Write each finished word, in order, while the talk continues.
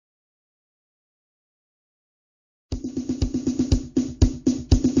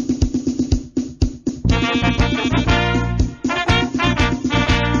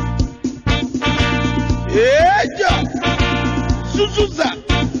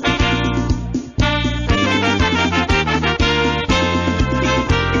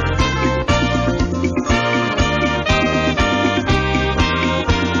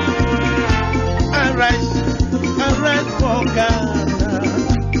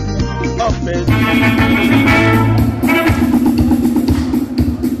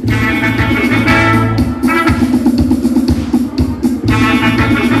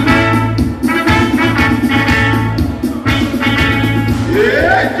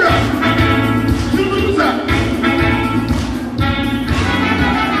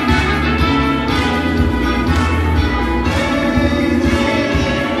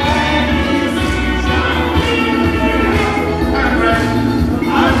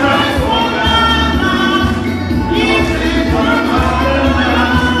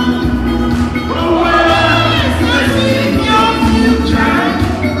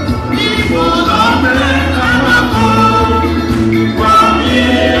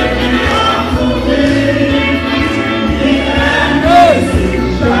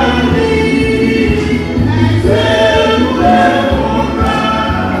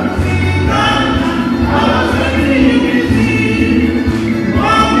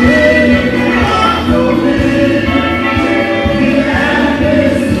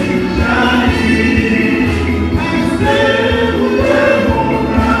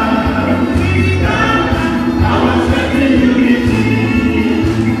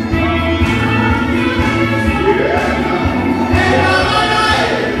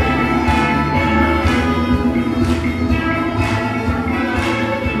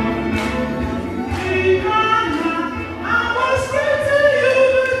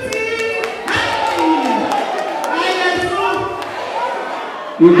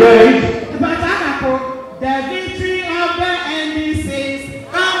You get it? The victory of the NDCs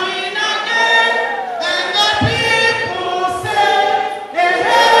coming again, and the people say,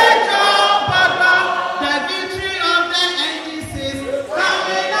 hey, John Papa. The victory of the NDCs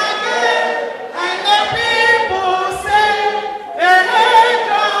coming again, and the people say, hey,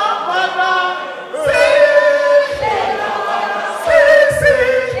 John Papa.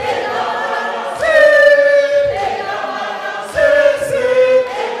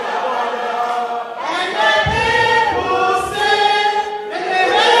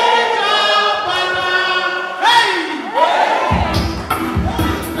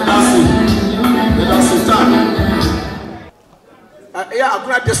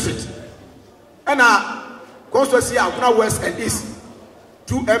 AGONA district and constituency AGONA West and East,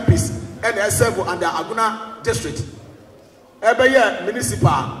 2 MPs and serve under AGONA district. Every year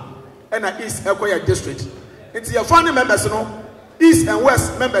municipal and East Equia district. It's your family members, East and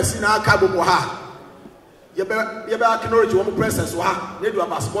West members in our Cabo Moha. You better acknowledge your presence. You do a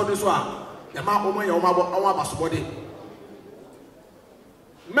passport as well. The man over your passport.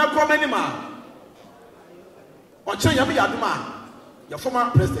 Melcom Anima or China Yaduma. Your former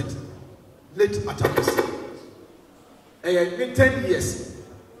president, late Atakas. In 10 years,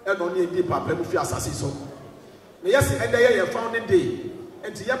 and only a deep Pemufia Assassin. So, yes, and they are founding day,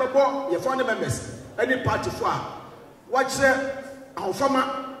 and to Yababo, your founding members, any party for watch our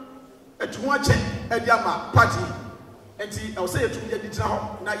former at watch at Yama party, and I'll say it to me at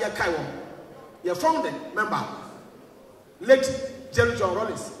now, your Kaiwan, your founding member, late Jerry John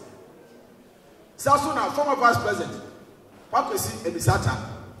Rollins. South now, former vice president. Pakwesi Ebisata.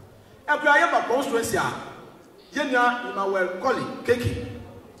 Ebrahim constituency a yenya Imawel Koli Keki.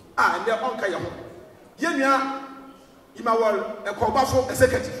 And they onka yaho. Yenya Imawel Ekobafo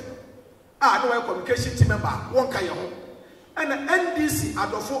executive. No communication team member wonka yaho. And the NDC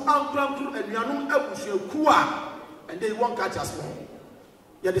adofo ankranku enuanum abusuaku a and they won't catch us for.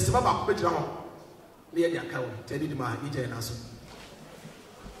 Ya de sebaba ko begira ho. Ne ye aka wo. Tedi di ma ije na so.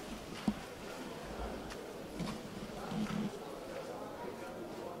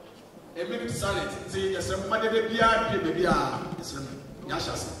 A minute silence. See, yes, I'm money to be a baby. Yes,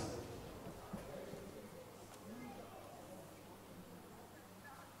 Yashas.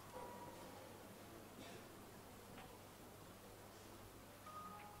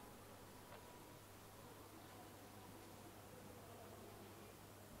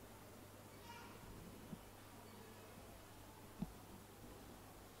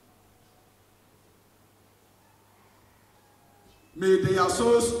 May their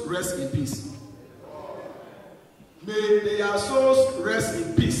souls rest in peace. May their souls rest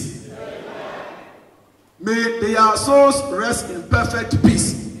in peace. May their souls rest in perfect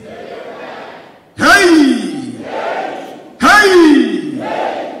peace. Hey!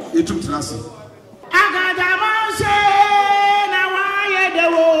 Hey! It took Nancy.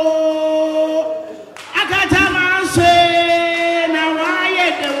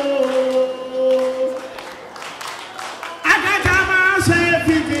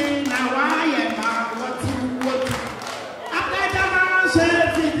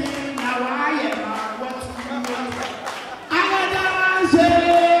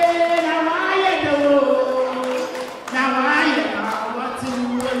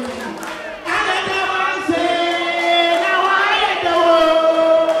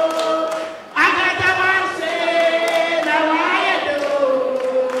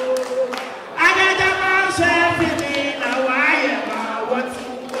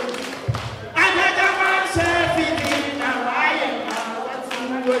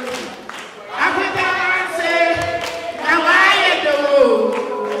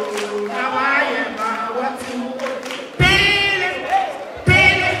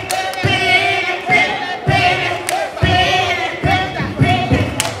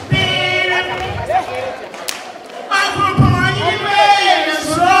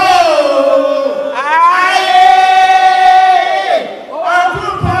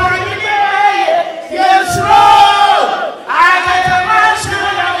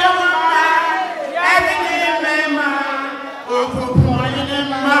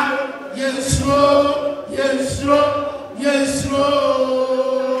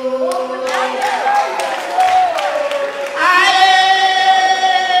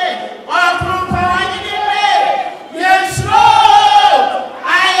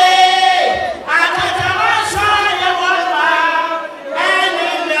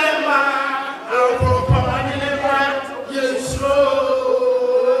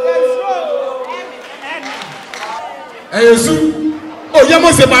 Oh,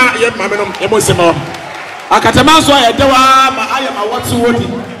 Yamosema, Yamanom, Yamosema. Akatamanso Ayadewa, ma ayama what's wodi.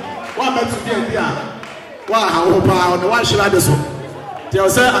 One meant to be a dear. Wow, on the one shall I do so. Tell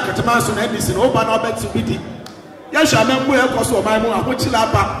say Akatamanso NDC, no ban or bet to be the. Yes, I remember a cost of my moon, which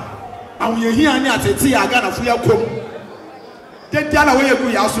lapa. And we hear near to tea, I got a free come. Then tell away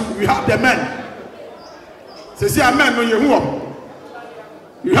we have the men. Say, a man when you walk.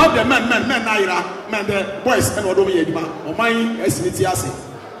 You help the men, Naira, men, the boys, and what over here, or mine as Nitiasi.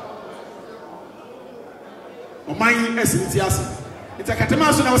 Or mine as Nitiasi. It's a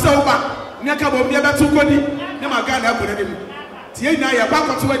catamason. I was over. Nakabo, never too good. Never got up with him. Tiana, you're back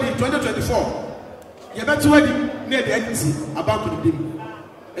on 2024. You're back to wedding near the NDC about him.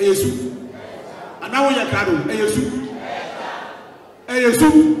 Ayesu. And now you're Kado. Ayesu. Ayesu.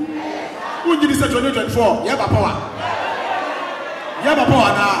 Who did this 2024? You have a power. Yaba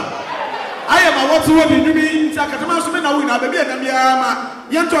power na I am a what to win you mean Sakatamaso na win baby and Yama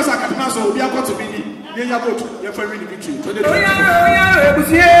Yanto Sakatamaso be a got to be near your vote your family victory.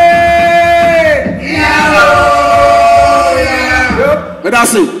 But I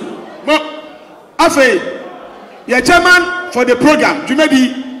say Afe your chairman for the program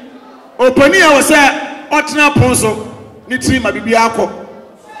Jumedi Openia was say Otina Ponso Nitri Mabibiako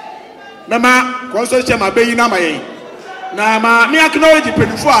Nama Consul Chairman Bayina Maye. Na ma me acknowledge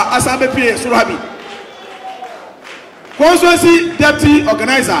pedufo a asambe pie so habi constituency deputy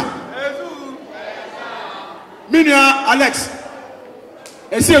organizer Minia Alex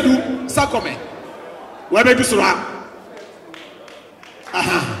Esiedu Sakome we be do so ha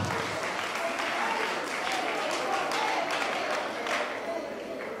aha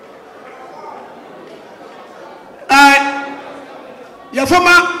your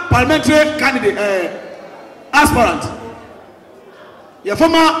former parliamentary candidate aspirant. Your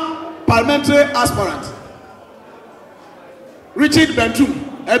former parliamentary aspirant, Richard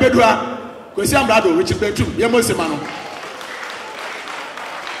Bentum, Ebedua, Kwesiam Brado, Richard Bentum, Yemo Semano.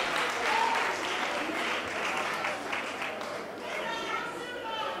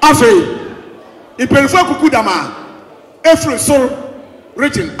 Afe, Iperifo Kukudama, Efre Sol,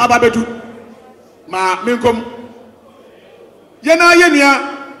 Richard Ababedu, Ma Minkom, Yena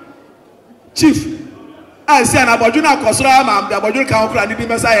Yenia, Chief. I say an abojuna kosra ma the abojuna kan okra ni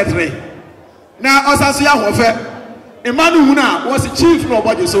message yetre na osaso ya hofe Emmanuel Huna was the chief no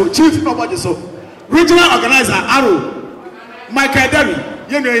body so regional organizer Arrow Michael Derry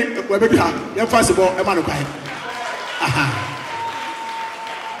yene webedu ha ye fasibo Emmanuel kwai aha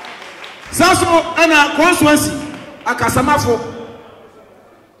saso ana constituency akasamafo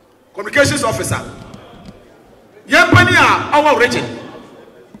communications officer ye pani a our region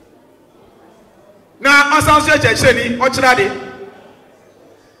na asanso echecheni ochirade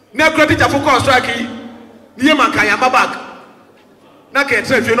na credit afoko strike niye mankanya babak na ke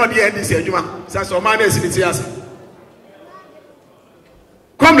trefie no de NDC adwuma saso ma na esiniti ase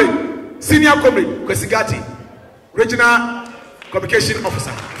comrade senior comrade Kwesigati regional communication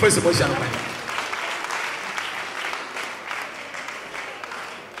officer for Symposium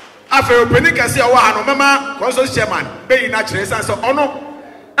afa openi kasi owa hano mama consul chairman be na kire sanso ono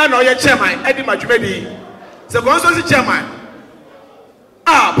and our chairman, Eddie Majumedi, the constituency chairman.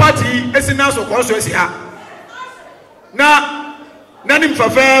 Party is announced of constituency. Now, none for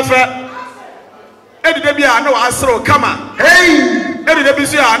fair. Eddie Debia, no, I saw come on. Hey, Eddie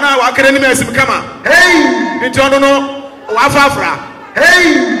Debia, now I can name come on. Hey, in Tono, Wafafra.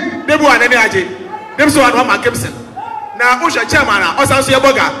 Hey, Debu and Energy. Them so I want my Gibson. Now, Usha chairman, Osansia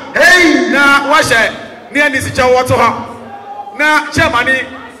Boga. Hey, now, wash it near this water. Now,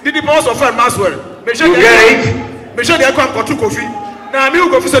 chairman. Did the boss of Maswell? Make sure they come to coffee. Now, me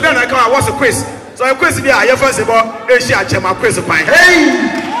go for so then I come. What's a quiz? So I quiz here. I first about Asia Chema quiz of mine. Hey,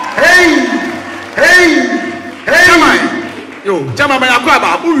 yo, Chama my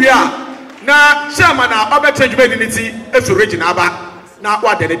aquaba. Who we are now? Chama now. About change dignity. If you region aba now,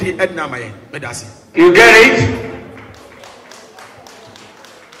 what did it Edna my medasi? You get it?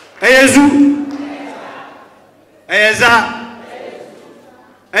 Eyezu, Eyeza.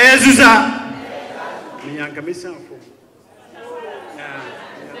 Eyezuza. Miyanka misanfo.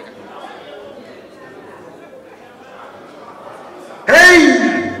 Hey!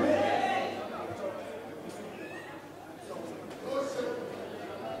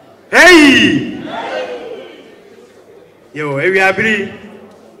 Yo, we are free.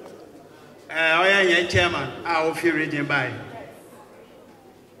 I am chairman. I feel region by.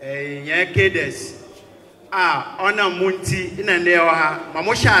 Kedes. Ona munti ina neoha.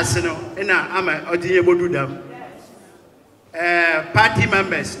 Mamosha aseno ina ama odinye bodudam. Party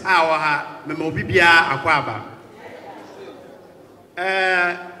members awaha memobibia akwaba.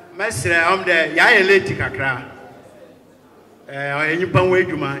 Mesre omde ya eleti kakra. Nyimpa nwe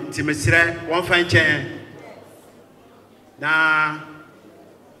adwuma nti mesre won fan chen. Na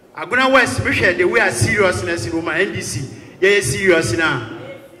Agona West mehwe the way are seriousness in Roma NDC. Ye serious na.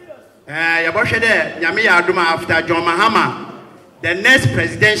 Ya bo hwe de nyame ya adoma after John Mahama, the next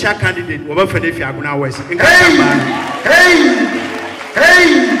presidential candidate will be for the Agona West.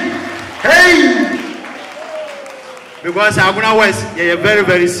 Hey! Because Agona West, they are very,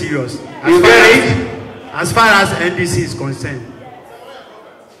 very serious. As far as NDC is concerned.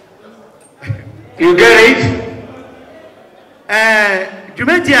 You get it?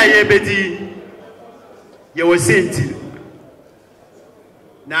 Jumenti aye bedi ye was senti.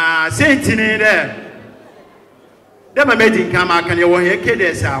 Na senti ne there. Dem made kama kan ye wo he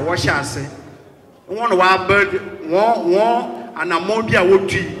kedes a wo hyase. Won wa build won anamon bia wo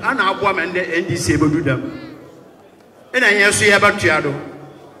tui ana aboa me NDC bedudam. Ina yeso ye batuado.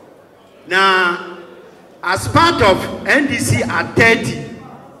 Na as part of NDC at 30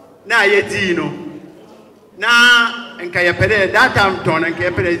 na ye di no. Na enka ye pede that time turn enka ye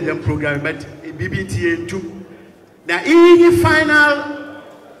pede the program but BBT too. Na in final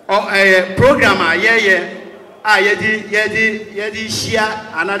program ye share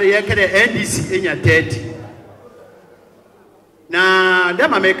another ye kede NDC enya 30. Na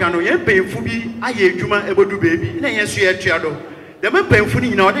dem America no ye pemfu bi aye adwuma ebodu baby na ye so ye tuado. Dem pemfu ni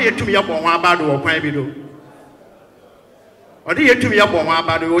nyina ode ye tumi ye bon ho abado wo kwan bi do. Ode ye tumi ye bon ho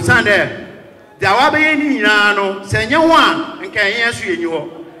abado wo san de dawa be ni nyina no se nye ho a nka ye so ye nyi ho.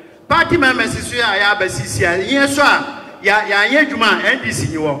 Party members so ya basisi a ye so a ya ye adwuma NDC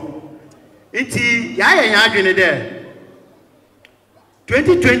nyi ho. Nti ya ye nya adwene de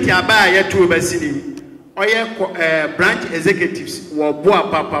 2020 aba ye to basini oye branch executives wo boa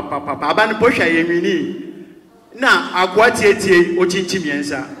papa aba ne pohwa ye nwini na akwati etie ochinchi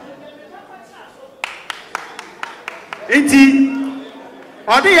miensa. Nti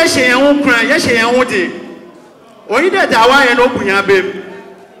ode ye hye yen ho kran ye hye yen ho de oyi de dawa ye no bunya bem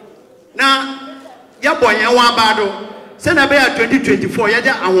na ye boyen ho abado se na be ya 2024 ye de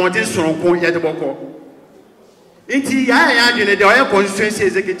ahode soronko ye de boko. Nti ya adwene de oye constituency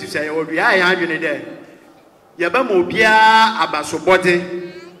executives ya odu ya adwene de yaba mo bia abasobode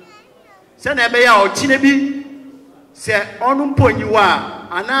se na be ya ochine bi se onu mponyiwa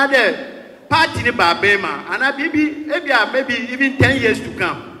anade party ni babema ana bibi ebia maybe even 10 years to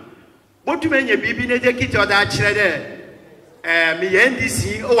come botumenya bibi na je kiti oda akire de me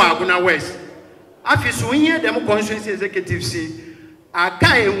NDC o wa Agona West afiso yin dem constituency executives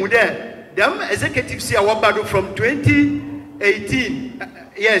aka emu de dem executives a wobado from 2018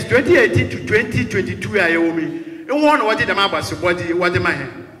 yes 2018 to 2022 ayomi won no wodi dem abaso body wodi ma he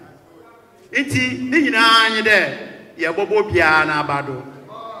nti ni nyina anyi de ye bobo bia na abado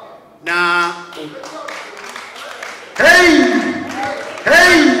na hey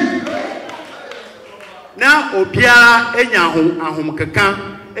na obiara enya ahom keka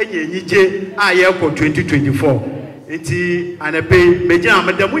enya nyije a ye ko 2024 nti anape mejina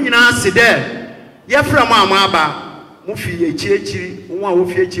amadamu nyina ase de ye fra mu amaba mu fi echi won a wo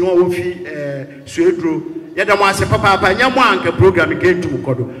fi echi won wo fi suedro ye da mu ase papa nya mu anka program gentu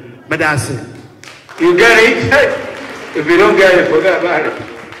kodo medase. You get it? Hey. If you don't get it, forget about it.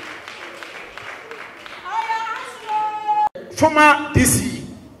 Former DC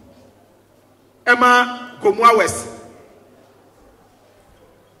Emma Gomua West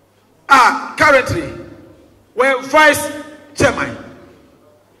currently we're vice chairman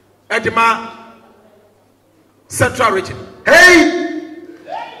Edema Central Region. Hey!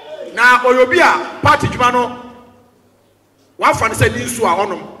 Now Oyobia party Jumano one fan said Nisu are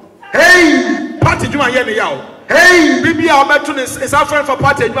on. Hey! Party Juma Yeni Yao. Hey! Bibia Metun is our friend for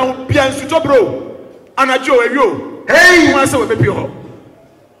party Juma Pian Sutobro. Anajo Eyo. Hey, one so baby ho.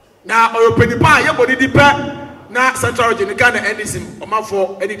 Now open pa ye body deeper na Central Region Ghana NDC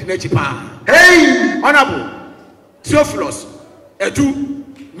omafo anything echi pa. Hey, honorable Theophilus Edu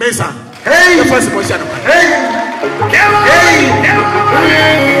Mesa. Hey, the first position. Hey.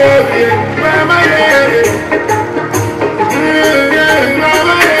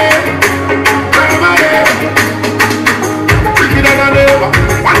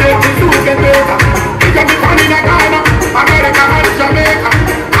 America and Jamaica,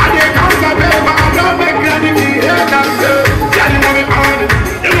 and they can't survive, and don't make granny be here.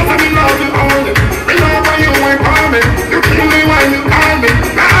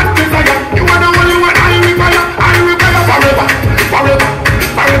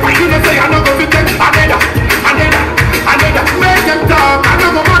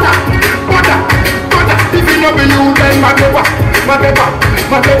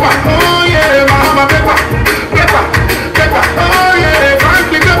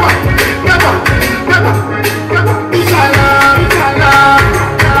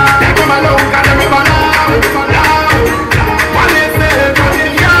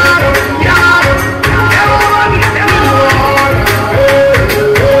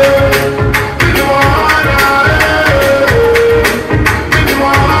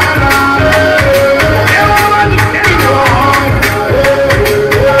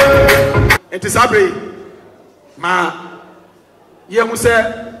 It is Abri. Ma ye mu se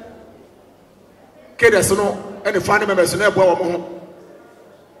kede so no and the family members no ebo wo mo.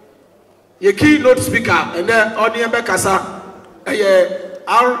 Ye keynote speaker and then audience bekasa eye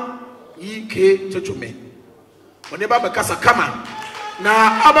REK Chochume. Oneba bekasa kama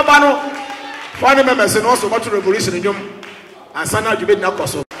na ababa no family members no so much revolution in yom and sana djube na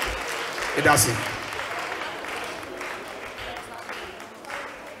koso. It does it.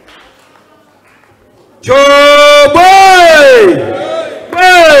 Joe boy!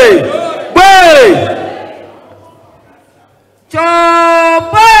 Boy! Boy! Joe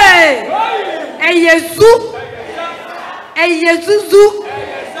boy! Hey Yesu! Hey Yesu!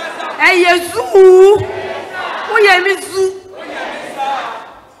 Hey Yesu! Oye mi zu!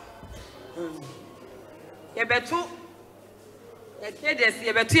 Yebetu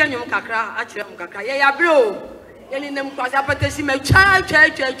yebetu yanyum kakra achire mu kakra ye yabre o ye ni nem kwase apatesi ma twa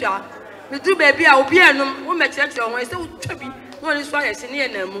me do baby a obi enum wo mechechire won se wo twa bi no ni so ayese ne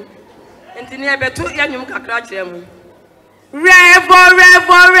enamu enti ne yebetu yanyum kakra achire mu revolution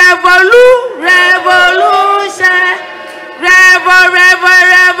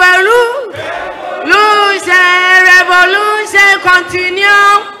continue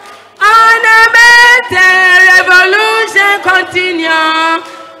unabated revolution continue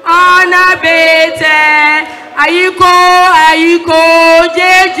unabated ayiko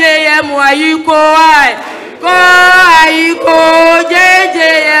JJM ayiko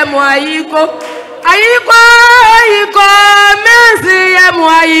JJM ayiko mercy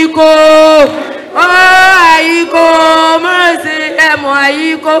ayiko mercy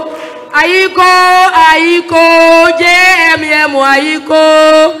ayiko JM ayiko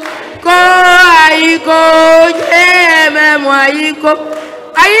JM ayiko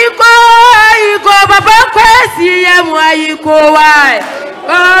baba kwesi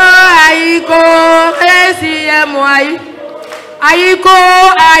ayiko kwesi ayiko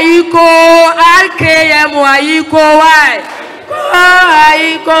RKM ayiko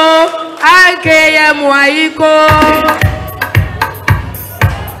RKM ayiko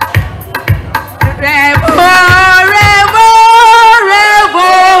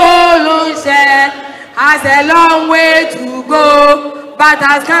revolution has a long way to go, but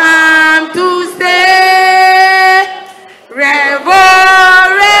has come to stay.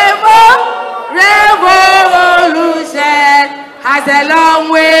 Revolution has a long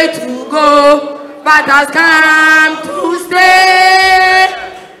way to go, but has come to stay.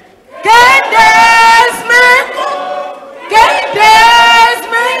 Get this,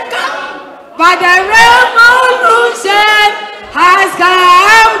 but the revolution has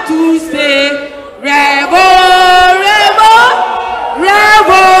come to stay. Revolution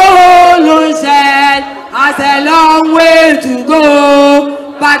has a long way to go,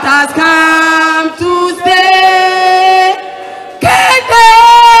 but has come to stay. Get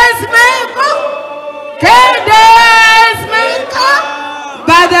this,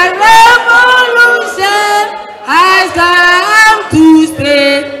 but the revolution has come to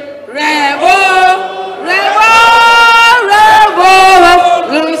stay. Revolution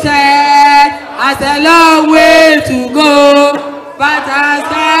has a long way to go, but has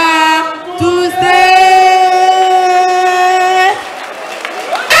come to stay.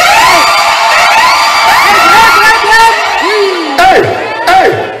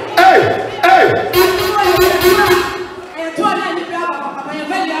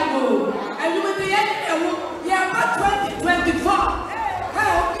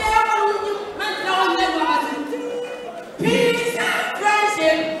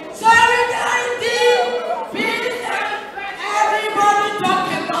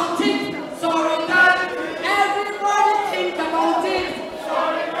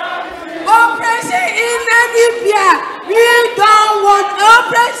 We don't want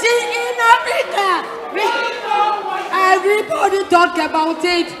oppression in Africa. Everybody talk about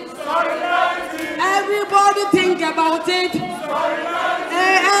it. Everybody think about it.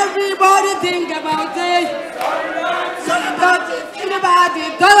 Everybody think about it. Think about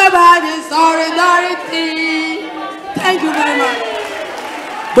it. Talk about it. Solidarity. Thank you very much.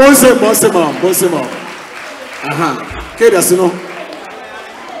 Bonse mom. Keda sino.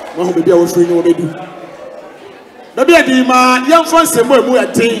 Mo be bia wo free no be do. No be di ma yam fon semo emu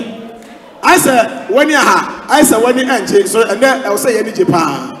atin. I say wani aha, I say wani anje so and then I will say yani je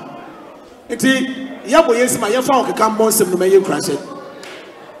pa. Nti yabo yesima yefa okeka mbonsem no meye krashe.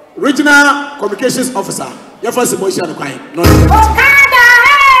 Regional Communications Officer, yefa semo isi an kwan. No. Okada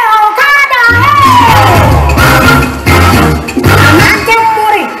Anante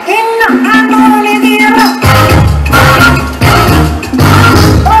muri inna amoni dira.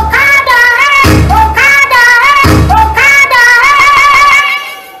 Okada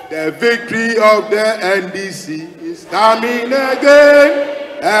of the NDC is coming again,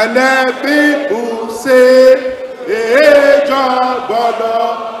 and the people say, hey, John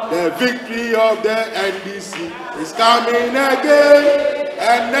Bono, the victory of the NDC is coming again,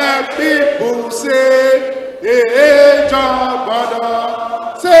 and the people say, hey, John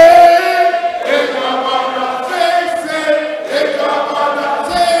Bono, say, hey, John Bono, say, hey, John Bono,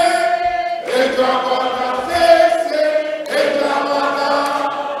 say, hey, John Bono, say, hey, John Bono,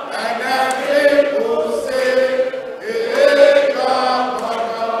 and the people say, hey, John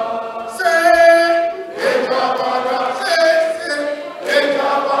Bono, say, hey, John Bono, say, hey,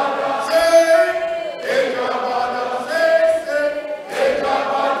 John Bono, say, hey, John Bono, say, hey, John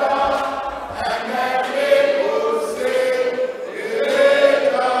Bono, and the people say, hey,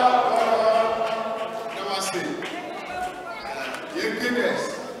 John Bono. Now I say, you goodness.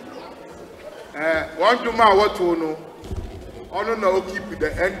 One to my what to know. I don't know keep the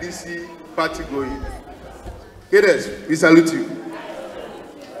NDC party going. Goodness, we salute you.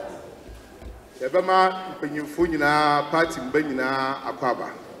 The Bama Penyufuna party Benina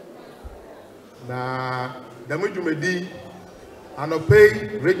Aquaba. Na Damuju Medi and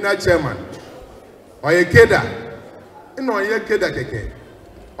pay regional chairman. Or a Keda. No, a Keda Keke.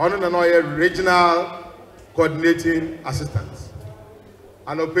 On a regional coordinating assistant.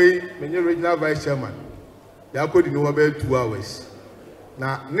 And pay many regional vice chairman. They are called in over 2 hours.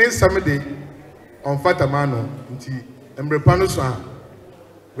 Now, next Saturday on Fatamano, Embrepano Swan,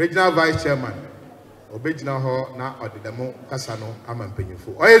 regional vice chairman, Obejina Ho, na Odidamo, Casano, Aman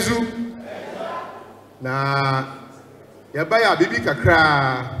Penyufu. Oyezu na Yabaya Bibi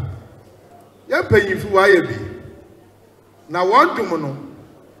Kakra, Yan Penyufu Wayabi. Now, one to Mono,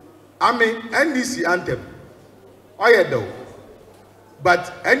 Ame NDC anthem, Oyedo.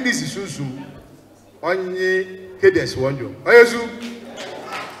 But NDC Susu only Kedes Wonjo. Oyezu.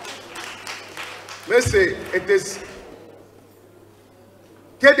 Let's say it is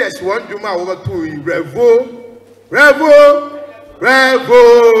Kedes Wonjo ma over to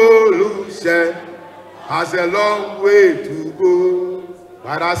revolution has a long way to go,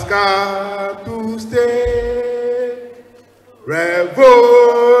 but has come to stay.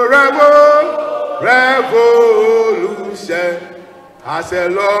 Revolution has a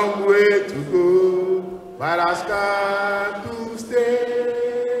long way to go, but has come to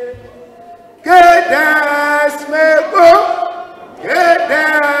stay. Kedes may go,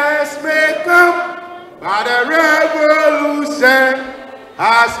 Kedes may come, but the revolution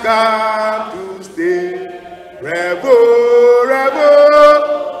has come to stay. Revolution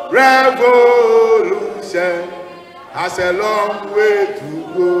has a long way to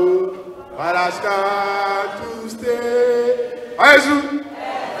go, but has come to stay. Oyezu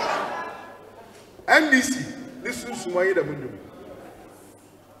NDC listen to my the mundu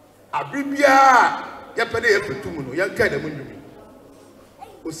abibia ya pede e petumu no ya kai the mundu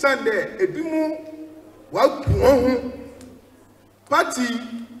o sande ebimu wa puon party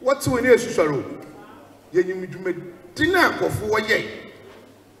what we need susoro yenyim dwuma dina akofo wo ye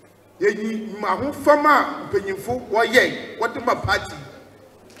yenyim maho fama penyimfo wo ye what my party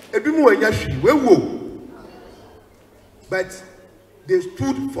ebimu anya hwi wewo. But they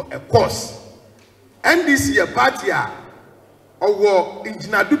stood for a cause. NDC a party or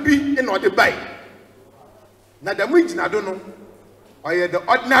Injinadubi in order by. Now the Injinadono or the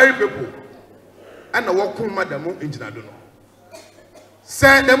ordinary people and the Wakum Madamu Injinadono.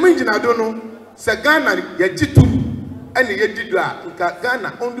 Say the Injinadono, say Ghana Yajitu and the Yajidra in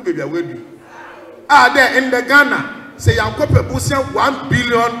Ghana only baby away. Ah, there in the Ghana say Yankope Busian $1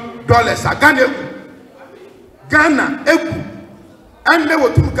 billion a Ghana ebu and they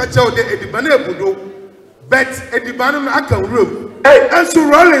were to catch out the Edibane Budo, but Edibane Akan room. And so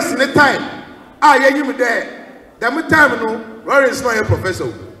Rollins in the time. Ah, yeah, you there. That time no, Rollins not a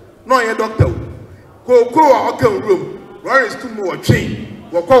professor, not a doctor. Go Akan room, Rollins too more chain,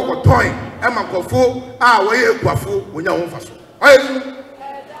 Wako toy, Emma Kofo, ah, where you Quafo, when you're on Faso.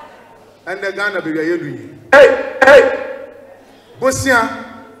 And the Ghana be hey, Bosia.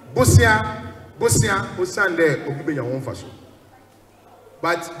 Bosia, Osande, Obibe your own fashion.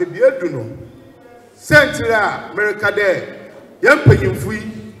 But baby, you do know. Central America there, young penny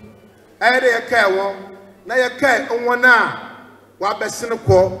free. I had a care one, now your care on one now. What best in a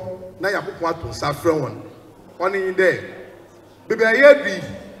call, now you put one to Safran one. One in there. Baby, I hear be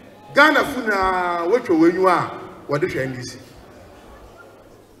Ghana Funa, what you are, what is NDC?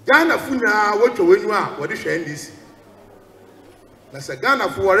 Ghana Funa, what you are, what is NDC? Na se Ghana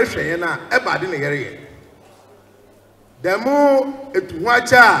for a shayana eba in the area. The more it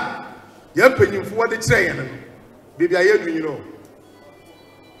wacha, you're penning for the train. Baby, I hear you know.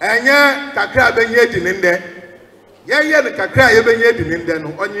 Enya kakra benye di nende. Ye ne kakra ye benye di nende no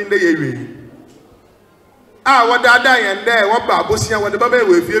onyi nde ye wi. Wada da ye nde wo ba abosia wo de baba e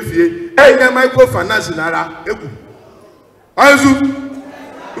we fiefie. Enya microfinance nara egu. Azu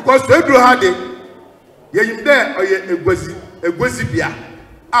because we do hard ye yim de oye egwezi bia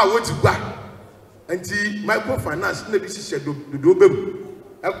woti gwa anti microfinance na bi hihye do bem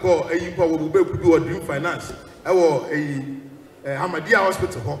eko eyi ko wo be kudu odrim finance ewo eyi Hamadia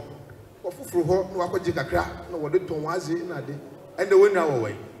hospital ho ofufuru ho no akwaje kakra na wo de ton waze na de ende wonu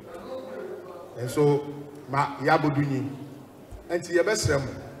awowai enso ma ya bodunyi anti ye besrem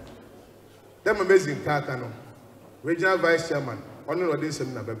dem amazing kaka no regional vice chairman onu no de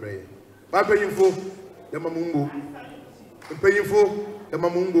nsem na bebreye ba panyimfo dem amumbo panyimfo dem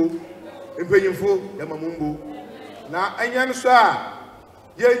amumbo mpanyimfo dem amumbo na anya no so a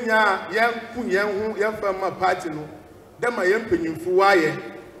yenya yanku yenhu yemfa party no dem a yempanyimfo waye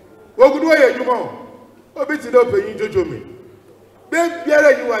wogudu waye djuma obiti do panyin jojome be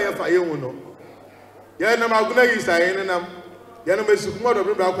biara yi waye fa yenhu no ye na maguna yi sa yen nam ye na mesukuma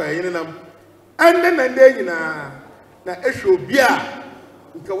do bra kwa yen nam ande na nde nyina na ehwe obi a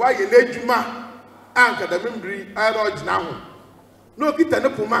nka waye na djuma anka da membri ara ogina ho no kita ne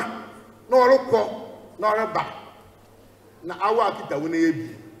puma na orokọ na oreba na awa kita wo na yebi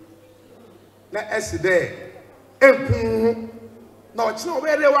na eside enkun na ochina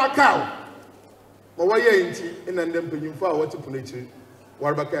obere wa kawo mo waye nti ina ndem panyimfo a wote punachi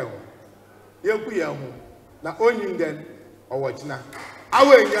warbaka ho yenku ye ho na onyingen owochina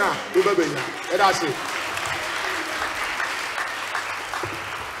awenya ubabenya edase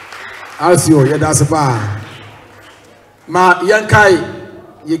Asio yedase pa ma yankai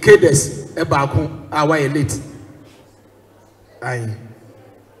yekedes ebaako awaye late ai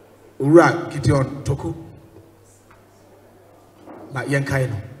ura Gideon Toku na yankai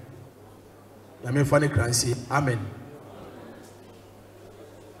no na me fane kransi amen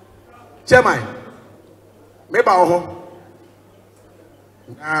chairman me ba ho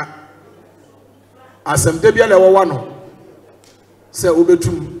na asem de bia le wo no se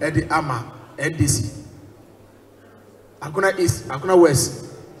obetum edi ama NDC Agona East, Agona West,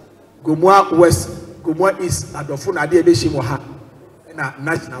 Gomua West, Gomua East, Adolfo na ade ebehim wo ha na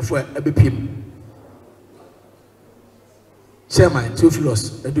national for ebepim. Chairman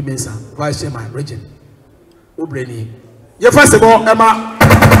Theophilus Edumensa, Vice Chairman Region. Obreni. Ye first of all, Emma.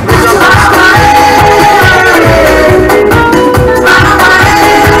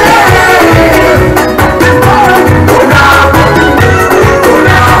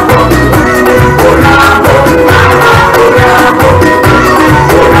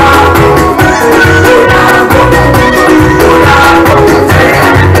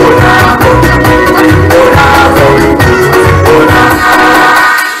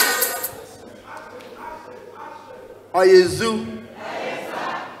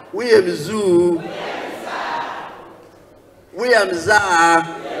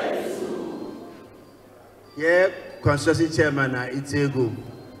 Construction chairman it's ego.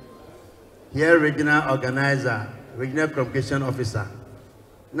 Here regional organizer, regional communication officer.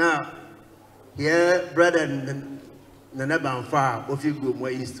 Now here brother Nanaban Far, Ofigo Mo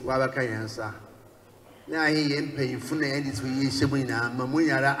East, Wabaka Yansa. Now he ain't paying for the end is we Shimina,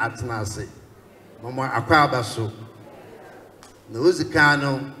 Mamunyara Atnase, Mama Aquabaso. No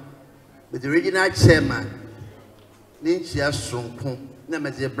Zicano with the regional chairman, Ninchia Sonko,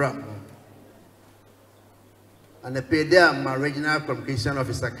 Namaze Brown. And the pay there, my regional communication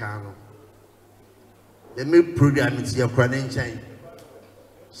officer Kano. The new program is your credential.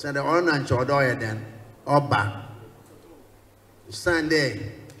 So the honor and Chodoya then, Oba.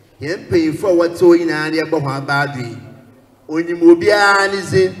 Sunday, he ain't paying for what's so in India, but how badly. Only Mobian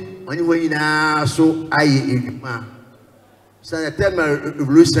is in, only when you so I eat ma. So the term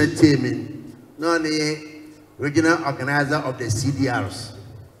revolution team, not the regional organizer of the CDRs.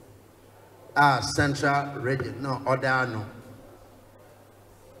 Central region, no, order no.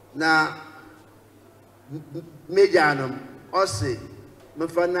 Now, Major, also,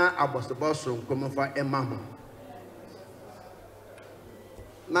 Mufana Abbas the Bossum, come for a mamma.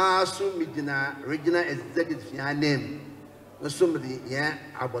 Now, so Midina, regional executive, your name. No, somebody, yeah,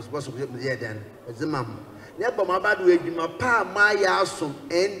 I was Bossum, yeah, then, as a mamma. Never my bad way, my pa, my awesome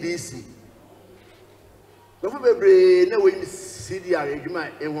NDC. Nobody, no way, CDR, you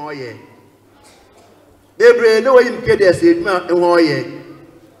might, in 1 year. Bebre no way in Kedia said, "Man,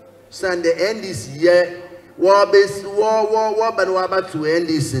 Sunday NDC year, war base, war, but war back to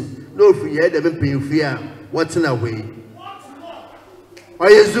NDC. No free head, never pay fear. What's in a way?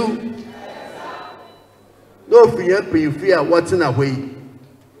 Are you zoo? No free head, pay fear. What's in a way?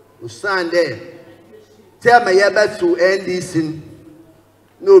 Sunday. Tell me about to NDC.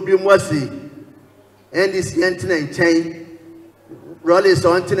 No be mercy. NDC and chain. Rollins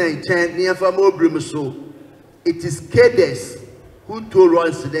on chain near from Obrimuso. It is cadets who told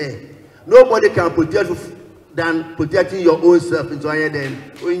us today. Nobody can protect than protecting your own self into higher than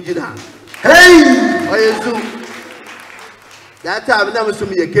hey! That time never saw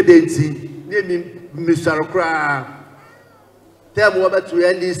me a cadet. Name me Mr. Okra. Tell me about to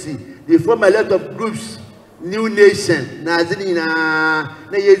NDC. They form a lot of groups. New Nation, Nazina,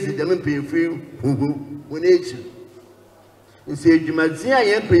 Nazi, the Mimpi free, who nature. And say, you must see I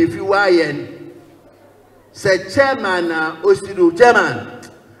am pay if you are. Said Chairman, Osido Chairman,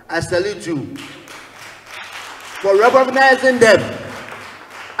 I salute you for recognizing them.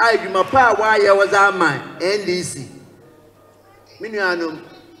 I give my power why I was on my NDC. Minianum,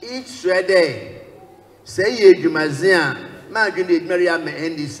 each shredder, say you must see, man, you need Mariam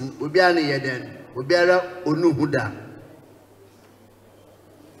NDC, will be on the then. Obiara onuhuda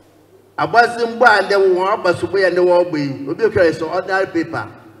abazimbo ande won abasubo ye ne wo gbe obi okere so ordinary paper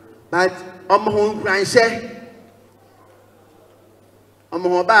but omo nkranhye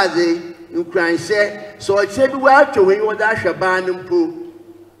omo baaze nkranhye so oche bi wa atwe wo da hweban mpo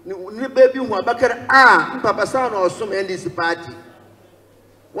ni baby hu abakara papa sa na osom NDC party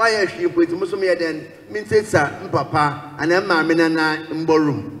why ye hwe mpo musom ye den mintesa mpapa ana ma me na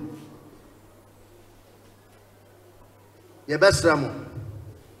mborum Yabasramo.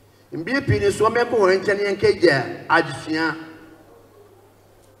 In BP is so many and Kenya, Adisia.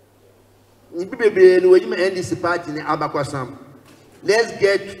 In BB, when you end this party in Abakwasam, let's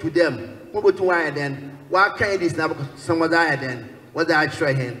get to them. Move to wire then. What kind is now some other then? What I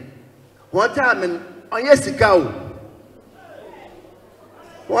try him? What time on Yesica?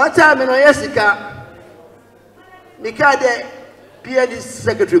 What time on Yesica? Because the PND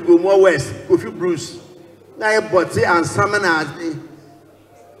secretary go more west, Kofi Bruce. Now, but and summon as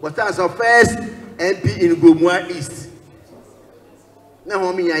but as our first MP in Gomwa East.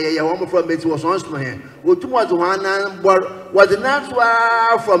 Now, me, I am from it was once my hand. What was one was the next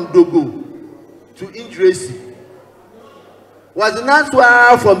from Dogo to Intracy. Was the next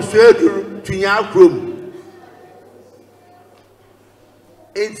from Sweden to Yakrum.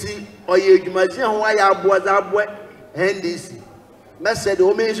 Ain't or you imagine why I was up with NDC. I said,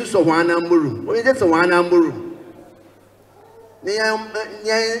 "Oh, me is so one number room. Oh, that's a one number room." I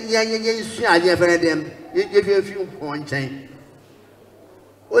never had them. You give you a few points.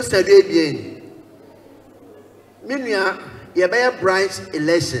 What's the day being? Minia, you bear branch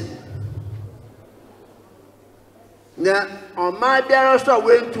election. Now, on my bear also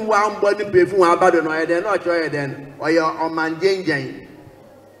went to one body before about an oil, then not oil then, or your on my danger.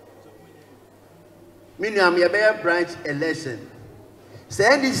 Minia, you bear branch election.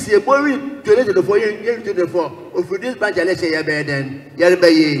 Say this is a boy to the 4 years to the 4. If this bunch of election, you bear then, you'll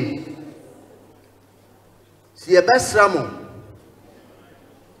be see a best ramo.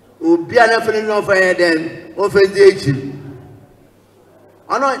 Be an offering of a then, offendation.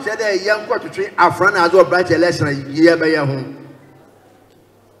 I know it's a young quarter tree, a friend as well branch election year by your home.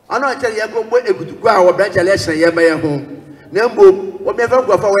 I know it's a young boy able to go our branch election year by your home. Number, whatever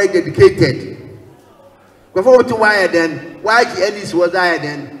go for dedicated. Go forward to wire then. Why the Ellis was I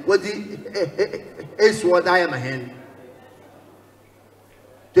then? What the Ace was I my hand?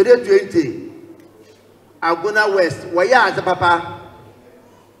 Today 20. Agona West. Why are the papa?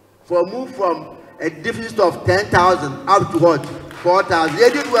 For move from a deficit of 10,000 up to what? 4,000. They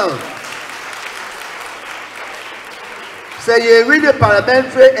did well. So you read the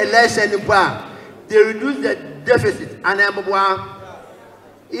parliamentary election in power. They reduce the deficit and I'm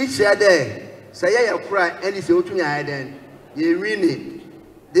each year there. Say you cry and it's out to me then. You really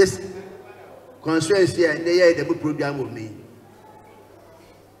this constituency and they are the program with me.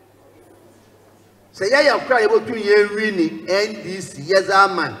 Say you cry about 2 years really NDC yes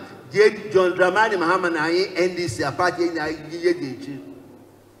man. John Dramani Muhammad NDC a party in the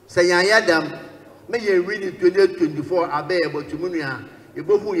say Yadam may you read 2024 abable to Munia, you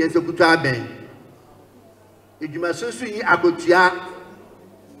both who yes a good ben. If you must swing Agotia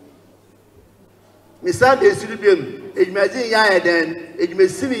Mr. Desilium, it may say then, it may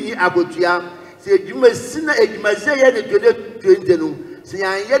see Agotia, say you must see it must say the 20. See,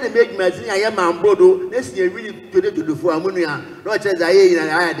 I yet make my thing. I am a brodo. Let's see, really today to the four Munia, not as I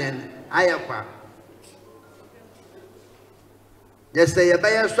am then. I am. Just say a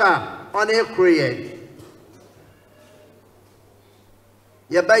buyer, sir, on a career.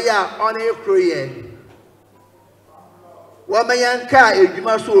 Your buyer on a career. What my young car, you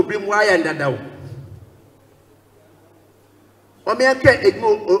must so bring wire and down. Omiake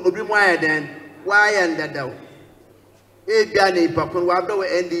Egmo Obrimwire then, why and that down? A Gani Papon, Wabdo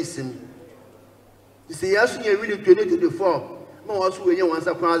NDC. You see, as you really 2024, more when you want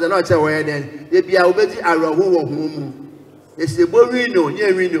to cross and not aware then, they be already a row. It's the Borino,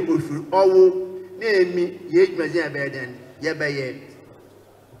 near Reno, all near me, yet Mazia Beden, Yabaye.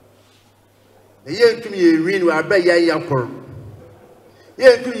 The year to me, Reno, I bet Yakor.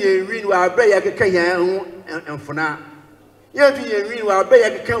 Yet to you, Reno, I bet Yakaya and for now. Yet to you, Reno, I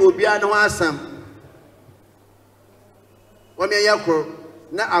bet Yakaka be no awesome. One may Yakor,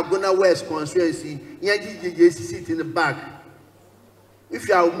 now AGONA West constituency, yet you sit in the back. If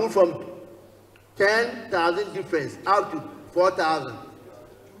you are moved from 10,000 difference out to 4,000,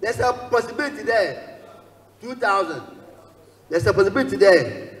 there's a possibility there. 2,000, there's a possibility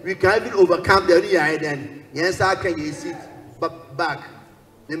there. We can even overcome the area then. Yes, I can you sit back.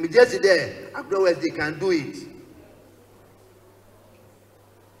 The majority there, afterwards they can do it.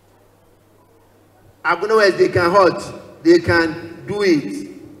 Afterwards they can hold, they can do it.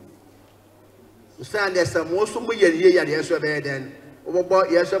 So there's some more so many years then.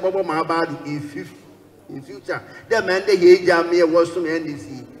 Yes, about my body in future. The man the Jamie was to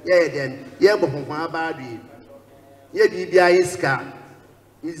NDC. Yeah, then, yeah, but my body. Yeah, BBI Ska.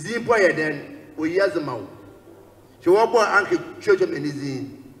 Is the boy then, we years a mouth. She walked Uncle Church of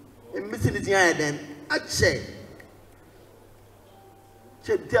Medicine. And missing it then, I'd say.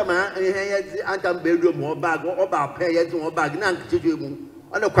 She tell me, I can't build more bag or about pay yet more bag. None to you.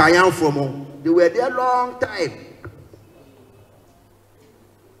 I don't cry out for more. They were there a long time.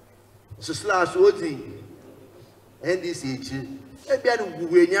 So slash voting NDC. Maybe I don't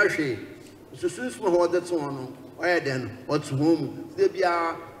go in your shape. So soon small that's one. Why then? What's home? They be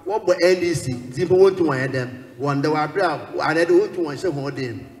what by NDC? Zimbo want to one them. One day I brought. I don't want to one so hold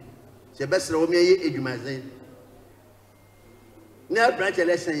them. The best of me age magazine. Now branch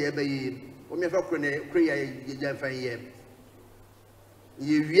election here by ye. When you for create you find ye.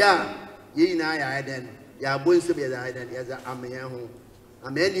 You are ye na I then. Ya boys to be the then as a man home.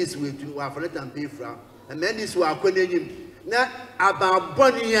 And this way to our friend and pay for. And this way, I couldn't him. Now, about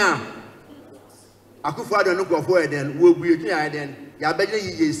Bonia, I could find a look of where then will be then. Ya better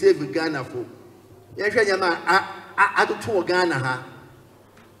you save Ghana for. Yes, I don't know Ghana.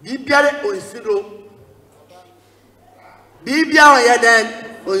 Be better on Sudo. Be better then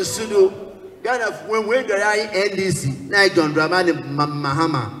on Sudo. Ghana when we go NDC. Now, John Dramani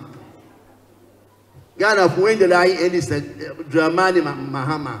Mahama. Ghana when the lie is Dramani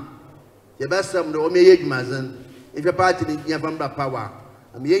Mahama. The best of the Omega Mazan, if a party in Yavamba power,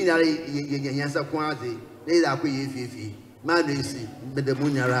 I'm young Yansa Quasi, they are Fifi, Mandisi, but the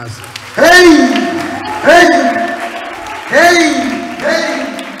Munaras. Hey!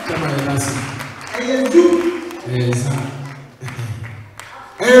 Come on, Lassie.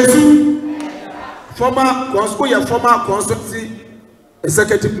 Former constituency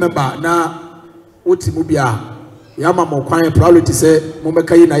executive member now. Oti mubia yama mo kwan priority say mo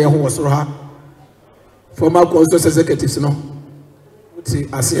meka yi na ye ho wosoro ha former constituency executives no oti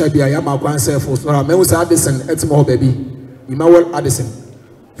ase bia yama kwan say for so ha me wo say Addison etimo ho baby Emmanuel Addison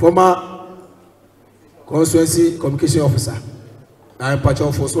former constituency communication officer na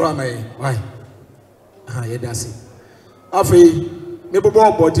pacho for so ha mai why ye dasi afi me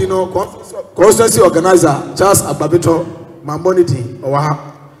bobo body no constituency organizer Charles Ababeto Mamonity owa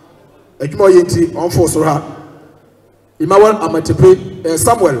Ejimo yenti on for Sora. Emmanuel Amatepe,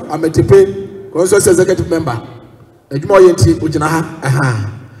 Samuel Amatepe, constituency executive member. Ejimo yenti ujinaha.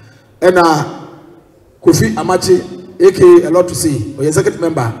 Kofi Amachi, aka a lot to see, or executive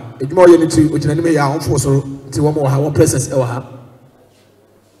member. Ejimo yenti ujinanime ya on for Soro. Ti womo ha one presence ewa ha.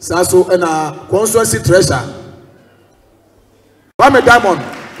 Saso constituency treasurer. Wame Diamond,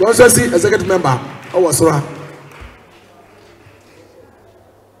 constituency executive member. Owa Sora.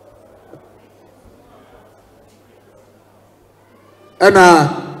 And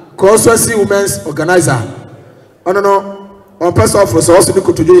constituency women's organizer. Oh no, on person for so also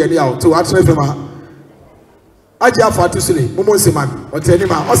to do any out to actually from Aja Fatusili, Momo Seman, or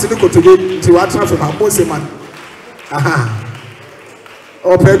Tenima, also to do to actually from Moseman. Aha.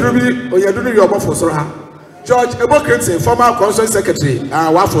 Or Pedro, or you're doing your for Sora. George Ebokritz, former constituency secretary,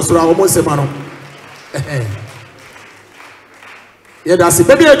 one for Sora, almost Semano. Yeah, that's it.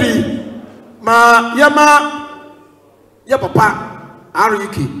 Baby, ma yama, ya papa.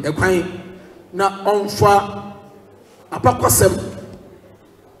 Ariki, a quine, na onfa apakosem.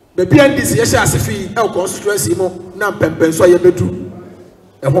 The NDC, yes, as a fee, constituency, no, Nam Pempen, so you better.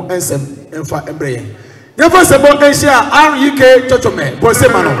 A hope and some, and for embraying. Never say about Asia, RUK Chochome,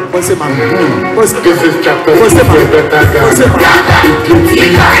 Bosemano. This is chapter 2.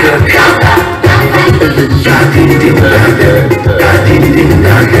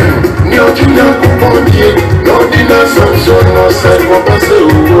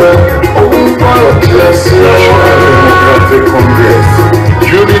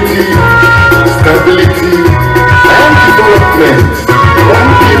 Unity, stability, and development.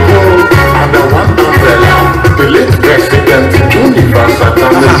 One people under one umbrella. The late president,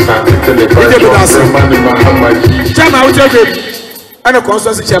 Chairman, and a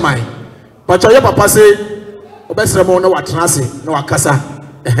constituency chairman. But your papa say, Obes Ramon, no Atrasi, no Akasa,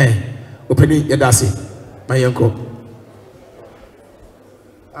 opening Yadasi, my uncle.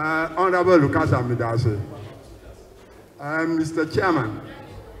 Honorable Lucas Amidase, Mr. Chairman,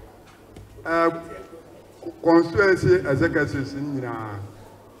 constituency executives in the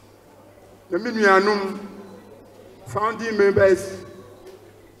Minianum founding members,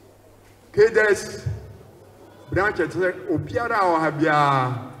 cadres, branches, Opiara or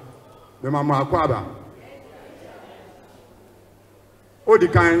Habia, the Mama Quaba. All the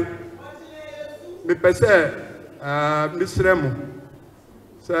kind, me pese, Miss Remo,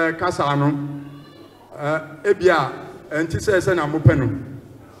 Sir Casano, Ebia, and Tissa and Amopeno,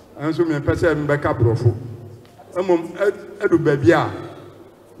 and so me pese Mbeka Brofo. Edu Babia,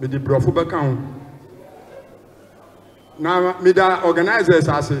 me di Brofo Bacon. Now, me da organizers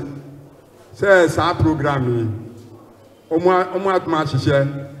says our program. Omo atma share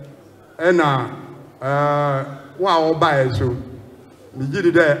na wa buy so me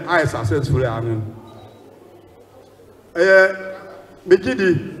gidi there I successfully amen me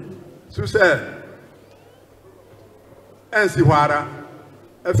gidi so say ensi hwara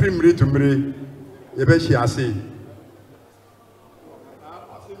every mri to mri ye be hia say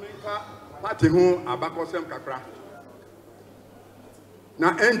party hu abakosem kakra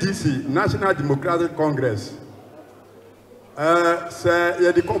na NDC National Democratic Congress say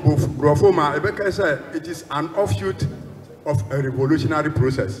Grofoma, it is an offshoot of a revolutionary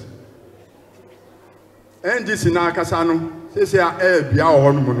process. NDC na kasano say bia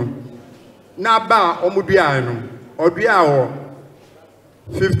o na ba omudua no odua o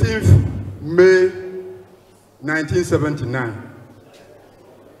 15th May 1979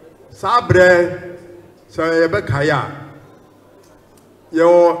 sabre say ebekaya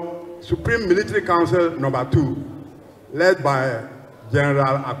your Supreme Military Council number 2 led by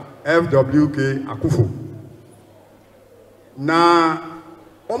General FWK Akufo. Now,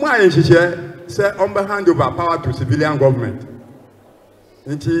 Oma Yenshiche said on hand over power to civilian government.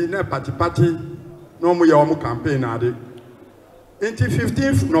 Inti ne party no mu ya campaign ade. Inti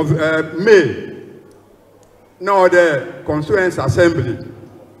 15th of May now the Constituent Assembly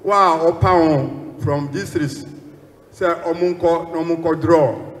wa opa from districts say omunko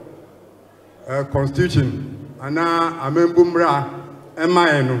draw constitution. Ana amembumra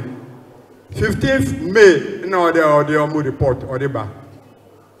emaenu 15th May no the omu report odeba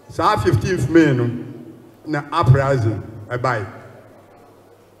sa 15th May no na uprising ebai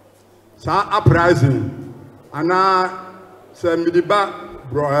sa uprising ana se midiba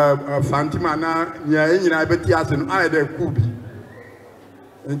fantima na nyina beti ase no ayede kubi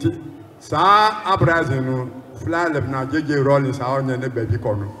enti sa uprising no flag na JJ Rollins a onye ne baby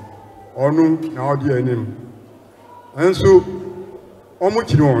kono onu na odi enim. And so,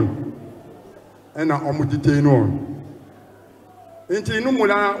 Omuchinon and Omudite on. Inti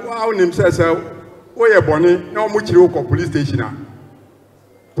Numula, wow, name says, Oya Bonnie, no Muchiroko police station.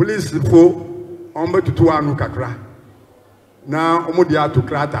 Police for Omba to Tuanu Kakra. Now, Omudia to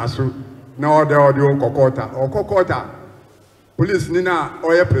Kratasu, now the audio Kokota or Kokota. Police Nina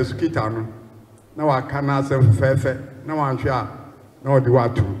Oya Presukitano. Now I cannot say fair, no one shall, no do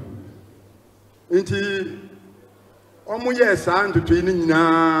what to. Inti Omu yes and to training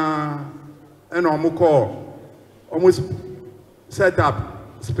na and omu call almost set up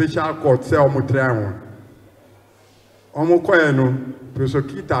special court say omu trial omu call no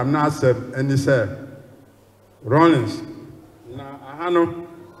prosecutor na serve and he said Rollins na ahano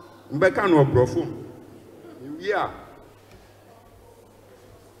mbeka no brofo yeah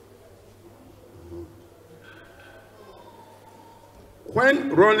when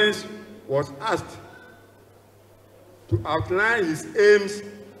Rollins was asked to outline his aims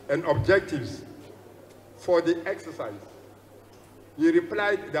and objectives for the exercise, he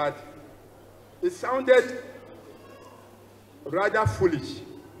replied that it sounded rather foolish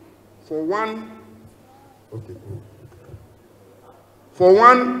for one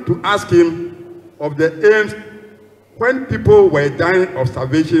to ask him of the aims when people were dying of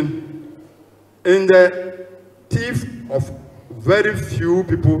starvation in the teeth of very few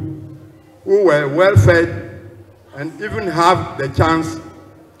people who were well fed and even have the chance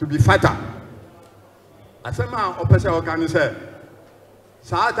to be fatter. Asema opese okani say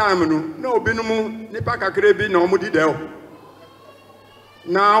saa time no obinumu nipa kakere bi na omo di de o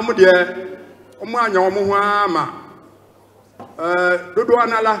na omo de omo anya omo ho ama dodo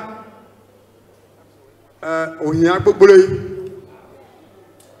anala ohia gbogboro yi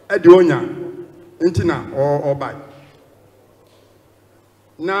e de onya ntina o bai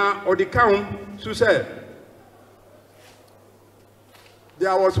na odikam so say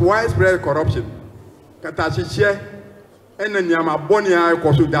there was widespread corruption katachiche ena nyama boni a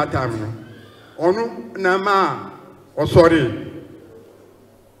koso that time no onu na ma osori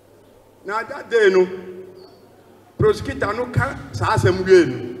na that day no prosecutor no ka sa asem wie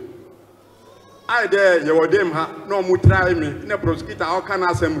no I there ye wodem ha no mu try me na prosecutor o ka na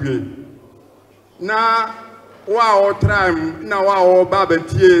asem wie na wa o try na wa o ba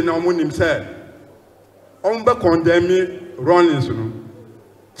betie na omo nim say on be condemn Rollins no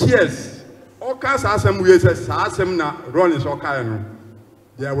cheers all kinds of some ways na Rollins or no.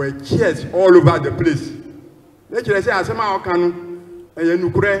 There were cheers all over the place. Let's say as a can a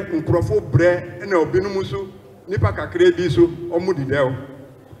nukre uncrofo bre and obinumusu nipa kakre bisu or mudi del.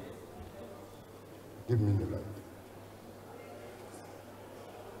 Give me the light.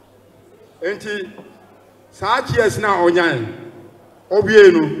 Enti sa cheers na onyan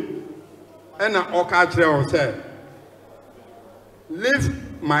obienu and na okatre on say leave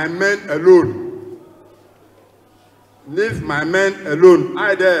my men alone. Leave my men alone.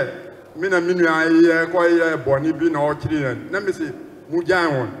 I there. Mina minu aye koye boni bi na ochiri. Let me say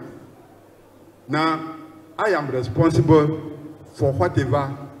mujan one. Now I am responsible for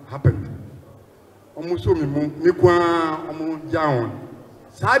whatever happened. Omuso mi kwa omu jaon.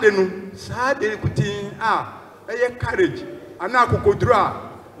 Sade nu sade kuti eye courage. Ana kokodra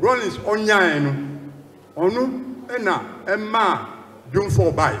Rollins onyan no. Onu ena emma June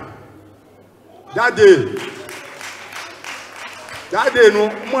 4 by that day no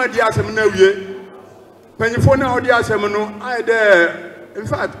mo di asem na wie panifo na odi asem no I there in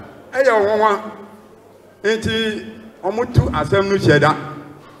fact eye wonwa enti omutu asem no cheda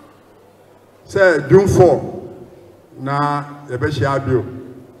say June 4 na ebe shi abio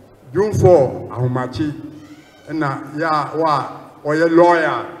June 4 ahomachi na ya wa oye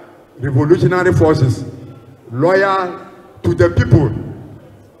lawyer revolutionary forces loyal to the people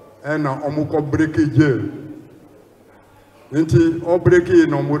and omuko break jail nti o break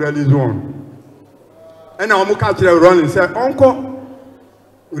no mo release one and omuka kire Rollins say onko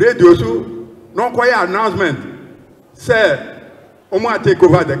radio so no ko ya announcement say omu take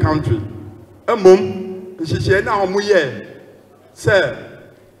over the country emom nhihie na omu ye say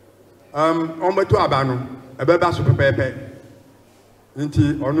ometo abanu ebeba so pepepe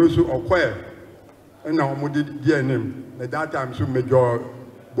nti onu so okoe na omu di name at that time so Major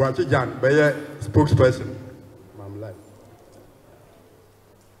Boachijan be spokesperson mam life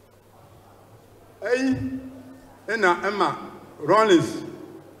na Emma Rollins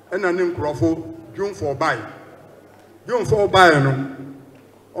na nim crofo June 4 by no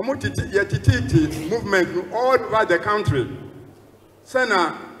omu titi movement all over the country say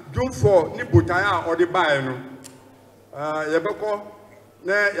na June 4 ni botaya or the by no yebeko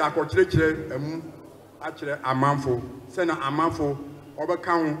na yakochire emu actually amanfo say na amanfo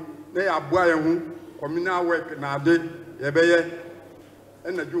obeka hu na ya boa ye hu communal work na ade ye beye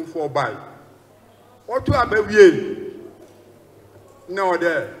na June 4 by otu abawie na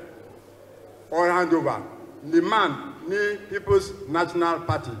ode all hand over the man ni People's National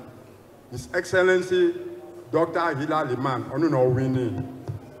Party His Excellency Dr. Hila Liman onu no winning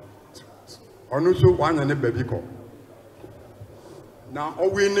onu so wanya ne babiko na o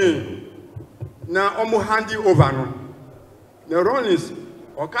winning na omo handi over no the Rollins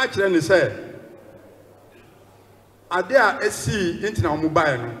o ka kire ni say ade a esi intina omo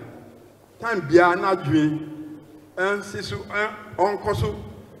bae no time bia na dwen sisu onkoso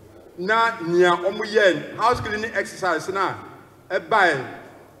na nia omo yen house cleaning exercise na e bae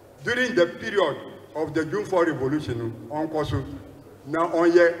during the period of the June 4 revolution onkoso na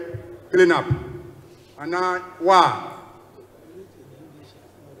onye clean up ana wa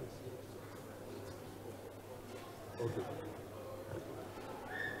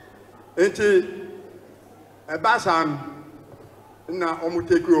enti ebasan na omu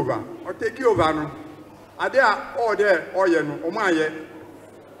take over o take over no ade a all there oye no omu aye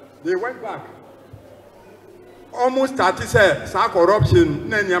they went back almost 30 say sa corruption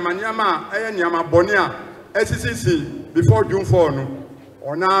na nyama eye nyama boni a SCC before June 4 no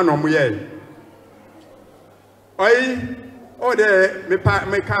ona no mu ye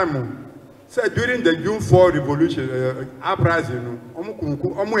me come. Said during the June 4 revolution, uprising,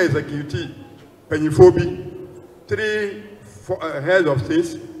 Omu executive, Pennyphobe, 3 heads of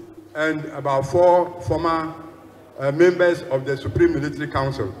states, and about 4 former members of the Supreme Military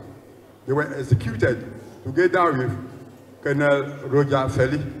Council. They were executed together with Colonel Roger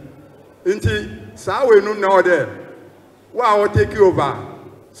Feli. Inti sawe no now there. Wa take over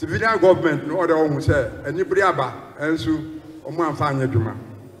civilian government no order who say anybody aba ensu omo amfa anya dwuma.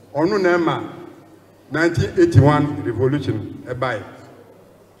 Onu na ma 1981 revolution ebai.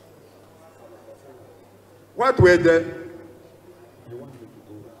 What were the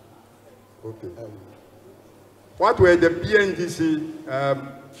What were the PNDC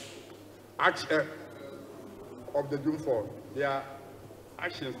of the June 4? Their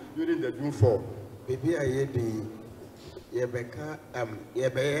actions during the June 4. Baby, I hear the Yebeka,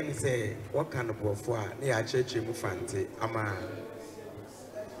 say, what kind of warfare near Church Mufante, Ama.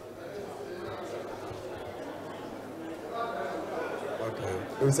 Okay,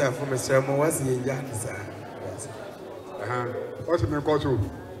 it was from a sermon, was he in Yansa? What's the name called?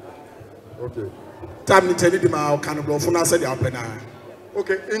 Okay. Time to tell you my kind of warfare, I said,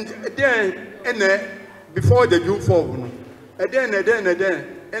 okay, and then, before the June 4, and then,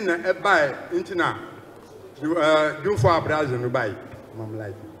 a buy into now. June 4 Brazil, buy.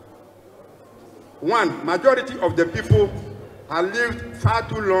 One, majority of the people have lived far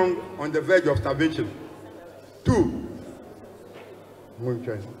too long on the verge of starvation. Two,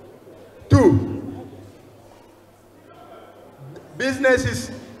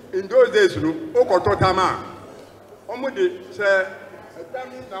 businesses in those days, you know, Okototama, Omudi say,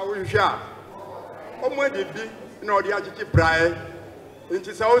 now we share. Omudi be, you know, the adjective prior,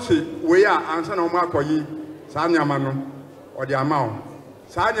 into Saucy, we are answering on Makoyi, Sanyamano, or the amount.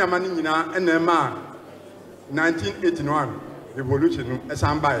 Sanyamanina and Emma 1981 revolution, a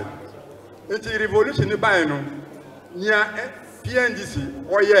sambai. It's a revolution by near PNDC,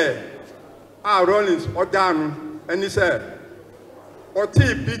 or Rollins, or down, and he said, or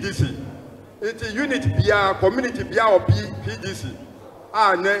PDC. It's a unit BR, community BR or PDC.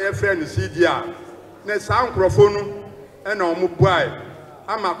 Ne friend CDR. Ne sound microphone and mobile.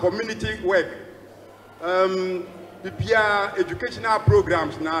 I'm a community work. The educational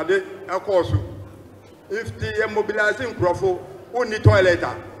programs now they course. If they are mobilizing crofo, only toilet.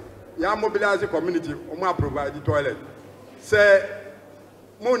 You are mobilizing community, provide the toilet. Say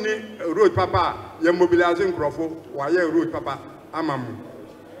money road papa, you are mobilizing crofo, why road papa, amamu.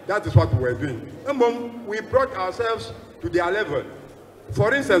 That is what we are doing. And we brought ourselves to their level.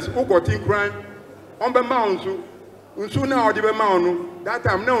 For instance, who got in crime on the mountain, unsuna or the mountain, that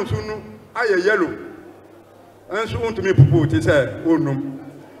time now sunu aye yellow. And soon to me put it say, oh no,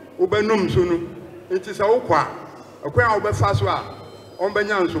 Ubenum sunu, it is a okwa, a quail over Faswa, on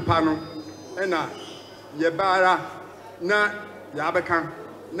Benyan Supano, and Yebara, na Yabakan,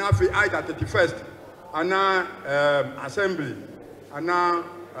 na fi Ida 31st, and na assembly, and na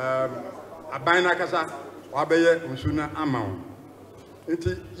Abina Casa, Abeye, Unsuna Amount.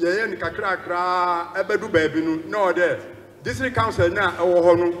 Inti Yen Kakra, Ebedu baby, no there. District Council now,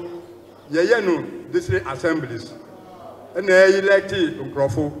 our honor, Yenu, district assemblies. And they elected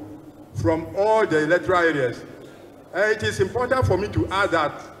Ukrofo from all the electoral areas. It is important for me to add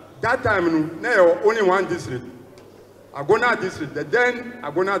that time, there only one district, Agona district, the then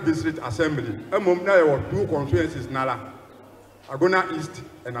Agona district assembly. Among there were 2 constituencies, Nala, Agona East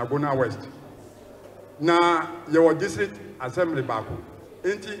and Agona West. Now, your district assembly back.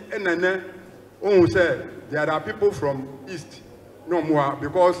 And then, say there are people from East, no more,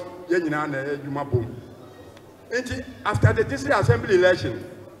 because after the district assembly election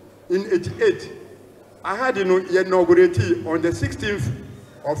in '88, I had inaugurated on the 16th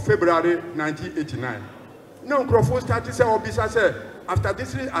of February 1989. No, Crawford started say, after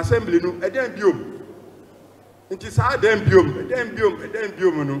district assembly, no, a damn biome. It is a damn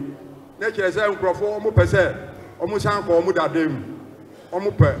biome, no. Nature say Crawford, almost per se, almost uncle, almost a damn.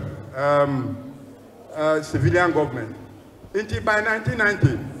 Civilian government. Until by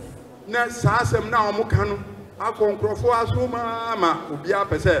 1990, next Sassam now Mukano, I can Crawford Asuma, Ubia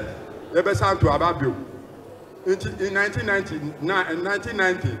Pese, Ebesan to Ababio. In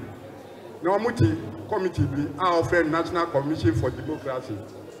 1990, Nomuti Committee, our friend National Commission for Democracy,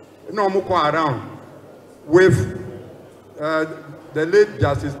 no Muko around with the late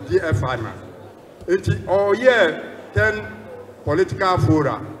Justice D.F. Farmer. Oh, yeah, 10 political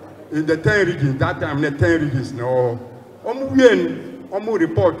fora in the 10 regions, that time the 10 regions, no. Omu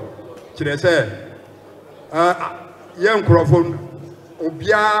report, they say, young Crawford,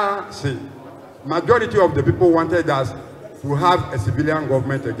 Obia say, majority of the people wanted us to have a civilian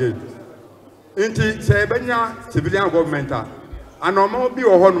government again. Inti sebenya civilian government and omo bi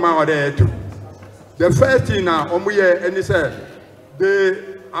ohon ma ode eto. The first thing now omuye any say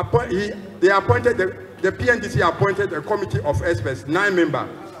they appointed the PNDC appointed a committee of experts, 9 members.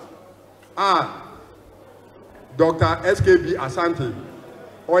 Dr. SKB Asante,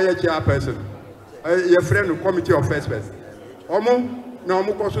 Oye chairperson, your friend of committee of experts. Omo na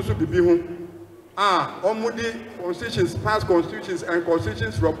omo konsusu bibi hu. Omo di constitutions, past constitutions and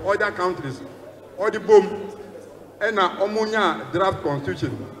constitutions from other countries. All the boom and na omo nya draft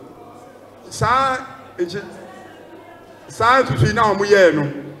constitution. Sa to na omo ye no.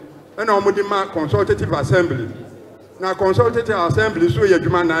 And omo di ma consultative assembly. Na consultative assembly so ye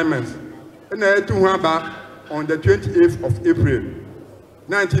dwuma 9 months. And na etu hu aba on the 28th of April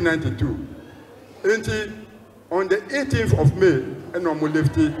 1992. And on the 18th of May, and omo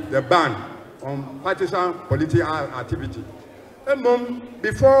lifted the ban on partisan political activity. And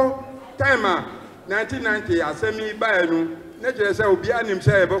before time 1990, asemi ba enu, nature say obi anim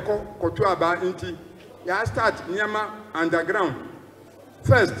say ebeko kotu aba inti. Ya start nyama underground.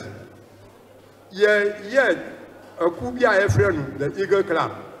 First, a kubia friend, the Eagle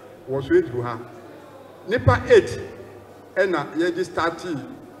Club, was with through her. Nipa 8, ena ye just started.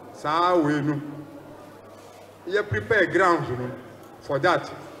 Sa we no. Ye prepare grounds for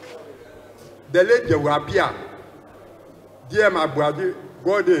that. The lady will appear. Dear my brother,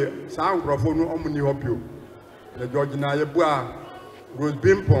 God, sound microphone omni help you. The Georgina Yebua, Rose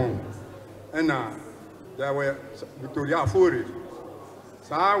Bimpong, and there were Victoria Fori.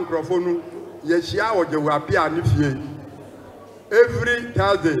 Sound microphone, yes, ya or the will appear every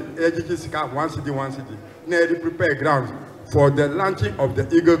Thursday, AGC one city. Near the prepare grounds for the launching of the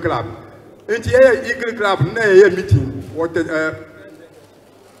Eagle Club. In the Eagle Club, near meeting, what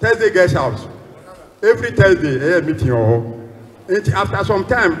Thursday guest house. Every Thursday, a meeting. After some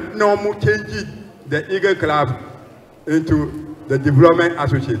time, no more changing the Eagle Club into the Development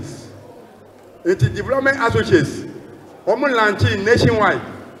Associates. Into Development Associates, Omo launching nationwide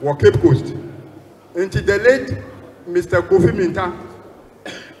or Cape Coast. Into the late Mr. Kofi Minta,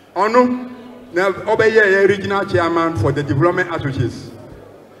 Ono, now obey a regional chairman for the Development Associates.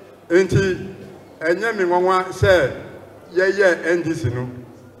 Into a name said, NDC no.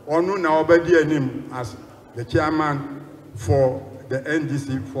 Onu na obedi him as the chairman for the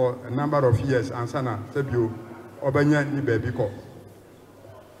NDC for a number of years and sana sebio obenya ni baby ko.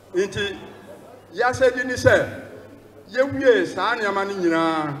 Inti ya said ni say ye wie sa nyama ni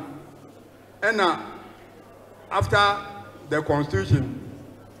nyina ena after the constitution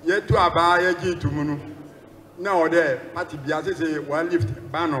ye to aba ye gi tumunu na ode party bia say one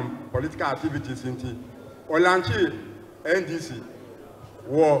lift ban on political activities inti olanchi NDC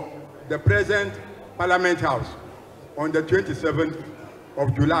were the present Parliament House on the 27th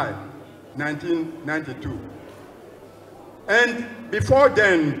of July 1992. And before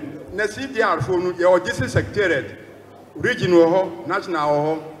then, the CDR for your district secretariat, regional,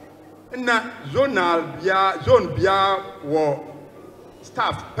 national, and zonal, zone bia were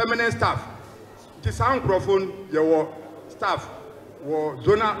staff, permanent staff. The sound microphone, your staff, were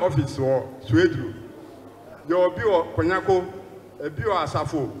zonal office or Swedru. Your bio Konyako. A bio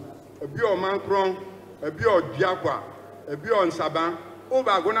Asafo, a bio Mancron, a bio Diaqua, a bio Nsaba, over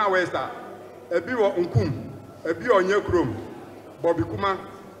AGONA Westa, a bio Unkum, a bio Nyekrum, Bobby Kuma,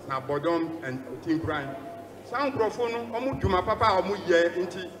 na Bodom and Team Crime. Sound Profono, Omu Juma Papa, Omu Ye,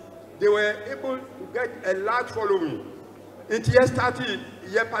 Inti, they were able to get a large following. Inti ye started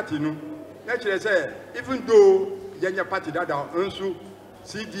ye party no. Naturally say, even though ye party that are Unsu,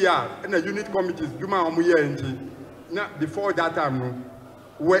 CDR, and the unit committees, Juma Omu Ye Inti. Now, before that time,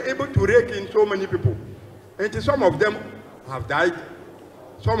 we were able to rake in so many people. And some of them have died.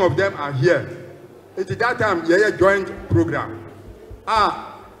 Some of them are here. At that time, a joint program.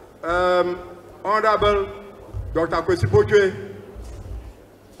 Honorable Dr. Kwesipoche,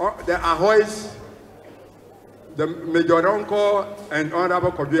 the Ahoys, the Major Uncle, and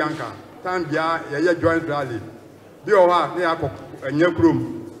Honorable Koduyanka. Time, a joint rally. Biowa, they are a new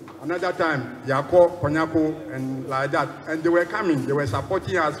room. Another time, Yako, Konyako, and like that. And they were coming, they were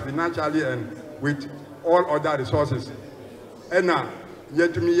supporting us financially and with all other resources. And now,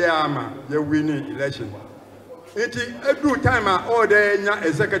 yet to me, you're winning election. It's a good time, all the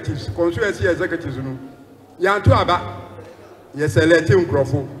executives, constituency executives, Yantu Aba, yes, a letting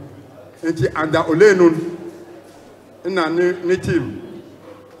crofo. It's under Olenun in a new team.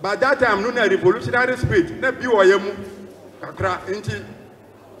 But that time, no revolutionary spirit, no Biwayemu, Kakra, into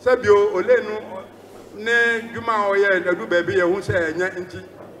Sabio Olenu ne Juma Oye and do baby who say,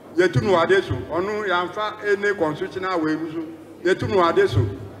 yetunu adeso onu yamfa any constitutional way so yetunu adeso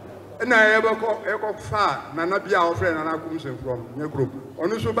na yebeko fa na na bia ofre na na kumsen from nye group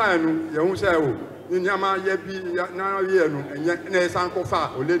onu so ban no ye hu say o nyama ye bi na ye no enye na esanko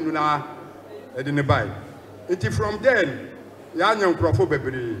fa olenu na edi ne bai enti from then ya nya nkrofo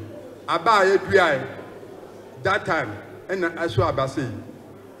bebre aba ye duai that time and aso abase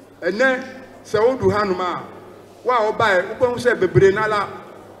ene se odu hanuma wa obai ukwu se bebre na la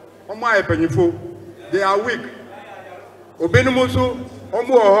omo aye panyifo they are weak obenum so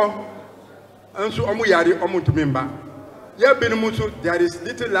omo ho anso omo yare omo tumimba ye benum so there is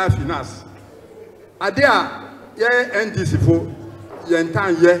little life in us adea ye NDC fo ye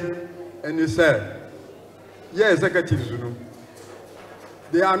ntan ye and say ye executives no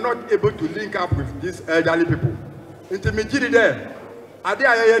they are not able to link up with these elderly people intermediary there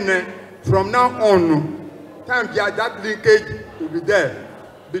adea ye ne from now on time that linkage will be there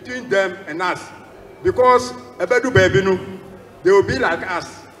between them and us because ebedu baby no they will be like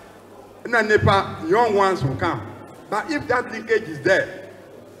us and nepa young ones will come but if that linkage is there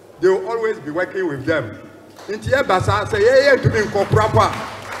they will always be working with them inti e basa say ye to be proper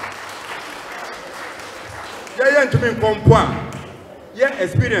ye to be compoa ye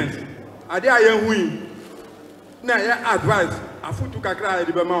experience ade aye hui na ye advice afutu kakra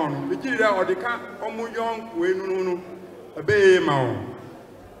de be ma onu be kiri there odika omu young we nunu ebe ma on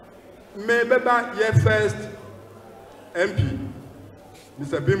me beba ye first MP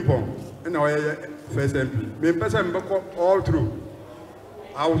Mr. Bimpong and our first MP me person mbeko all through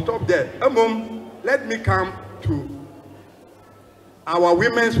I will stop there let me come to our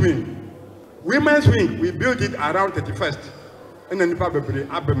women's wing we built it around 31st and then nipa bebre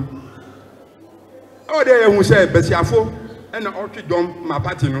abem oh there who say besiafo and orchid dom my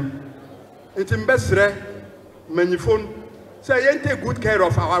party no it mbesre manifon say you take good care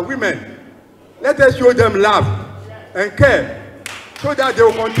of our women let us show them love and care so that they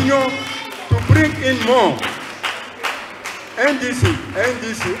will continue to bring in more NDC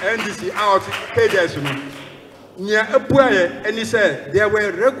out pages near Apuaye and he said there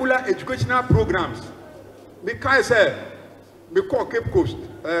were regular educational programs because we call Cape Coast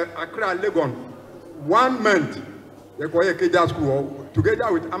Accra Legon 1 month they go a Keja school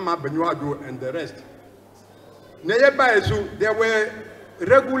together with Amma Benuado and the rest nearby so there were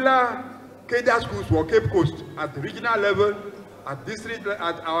regular Keja schools for Cape Coast at the regional level at district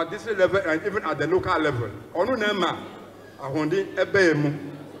at our district level and even at the local level onu nema ahondi ebemu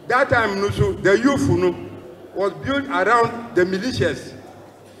that time no so the youth no was built around the militias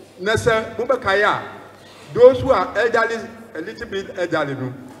nasa mubakaya those who are elderly a little bit elderly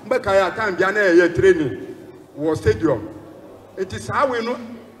no mubakaya time bia na training was stadium it is how we know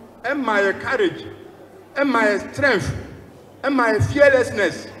and my courage and my strength and my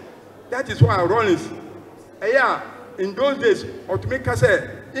fearlessness that is why Rollins in those days Otumeka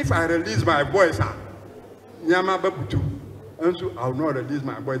said if I release my voice nyama babutu and so I will not release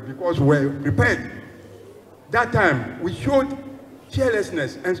my voice because we were prepared. That time we showed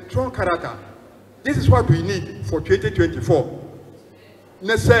fearlessness and strong character. This is what we need for 2024.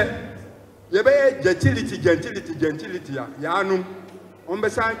 Nese yebe gentility ya anum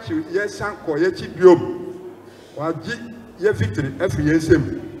ombesa chi ye sanko ye chi biom waji ye victory every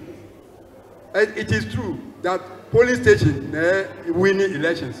yesem. It is true that polling station winning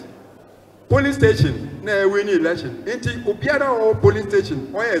elections. Polling station winning election. Inti obiara or polling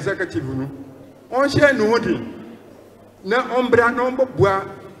station or executive no. On share no hodi. Na ombra no bua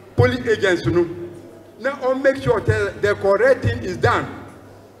polling agents no. Na on make sure the correct thing is done.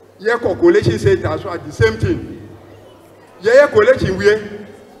 Ye calculation center so at the same thing. Ye collation we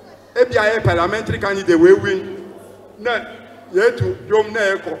ebia parliamentary candidate we win. Na ye to jom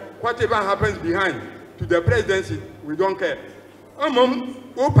na whatever happens behind to the presidency, we don't care.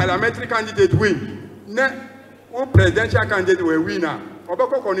 Who parliamentary candidate win, who presidential candidate will win.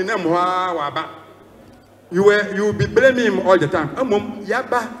 You will be blaming him all the time.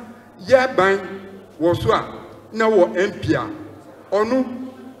 Yaba waswa now MPA onu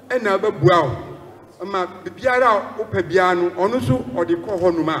enaba buao ama bibiara opebiano onusu odi ko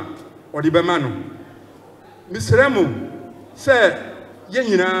honuma odi bemano misremu say ye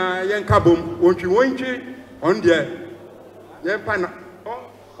nyina ye nkabom wontwi on there ye pana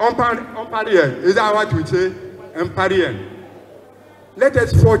on parier is that what we say parier. Let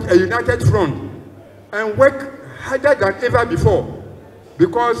us forge a united front and work harder than ever before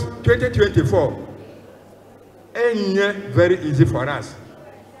because 2024 ain't very easy for us.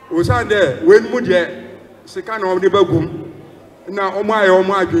 Usande when mudye sika na omde bagum na omo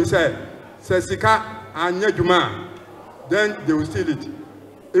adwin say sika anya dwuma then they will steal it.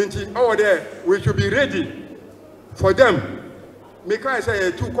 Over there, we should be ready for them. Because I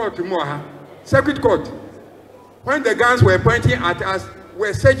say 2 court more, circuit court. When the guns were pointing at us,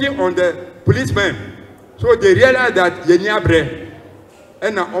 were searching on the policemen. So they realized that Yenya Bre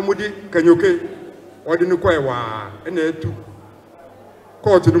and Omudi Kanyoke or the Nukwewa and the 2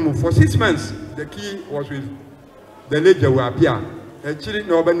 court for 6 months. The key was with the late Jawapia. A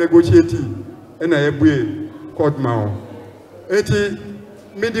chilling over negotiating and a court mount.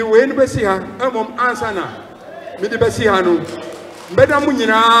 Midi wen besi ha amom answer na midi besi ha no beda mu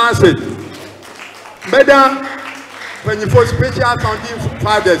nyina se beda for special founding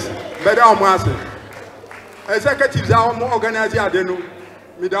fathers beda omo ase executives are omo organize ade no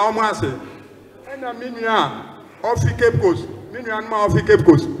midi omo ase na minua of Cape Coast minua no of Cape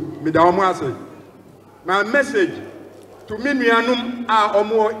Coast midi omo ase. My message to minua no are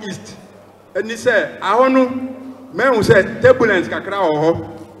omo east and he say ahonu men who said turbulence kakra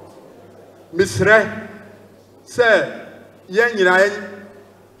oho misre say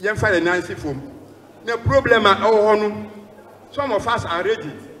yen find a Nancy form. The problem at oho some of us are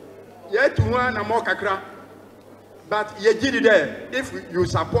ready. Yet to one and more kakra. But ye did it there if you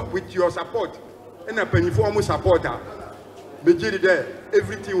support with your support and a penny form supporter. Be did there,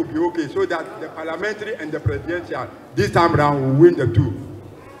 everything will be okay so that the parliamentary and the presidential this time round will win the 2.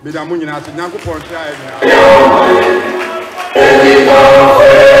 Bidamunyi na sinyangu poncha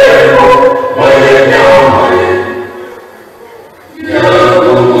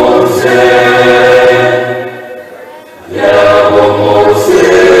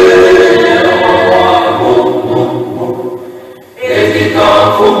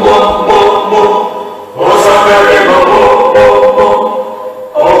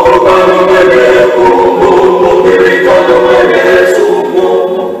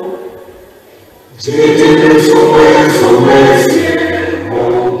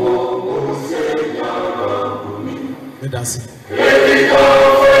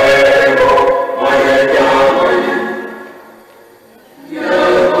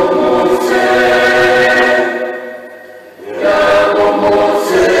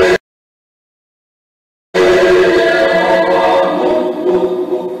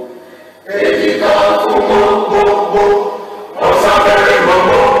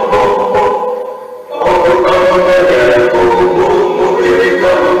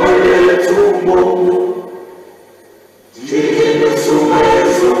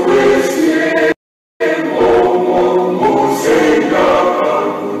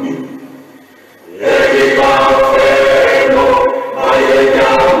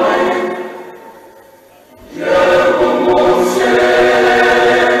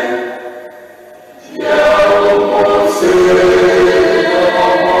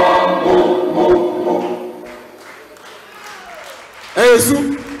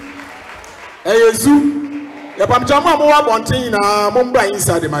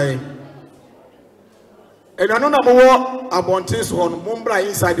inside my and I know more about this one mumbra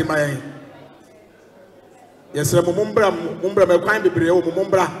inside my yes mumbra me kwan bebre o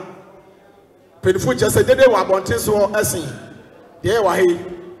mumbra penfu just say they were about this one asin there were he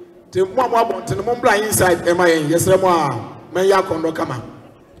the more about the mumbra inside my yes mo men ya kondo kama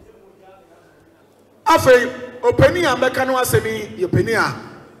afei openi ambeka no asemi ye peni a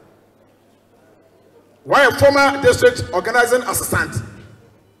why a former district organizing assistant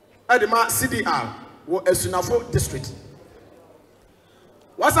Edema CDR or Esunafo district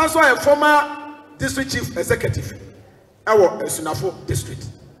was also a former district chief executive our Esunafo district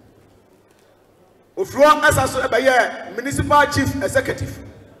Ofro as also a municipal chief executive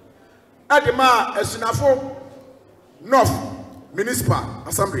Edema Esunafo North Municipal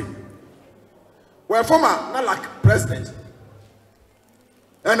Assembly were former NALAC president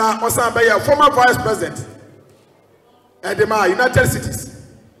and also a former vice president Edema United Cities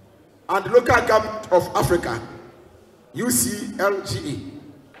and Local Government of Africa, UCLGA.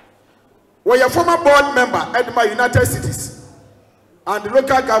 Were a former board member at my United Cities and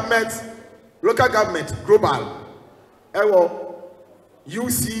Local Government Global,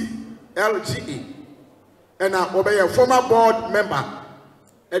 UCLGA. And I obey a former board member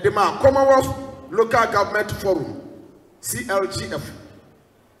at the Commonwealth Local Government Forum, CLGF.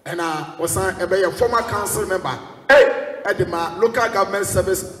 And I was a former council member at the Local Government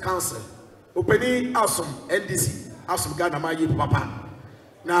Service Council. Opening awesome NDC, awesome Ghana, my papa.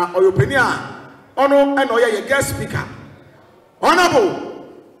 Now, opening honor and your guest speaker, Honorable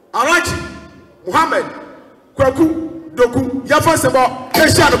Arachi Muhammad Kwaku Doku Yafasebo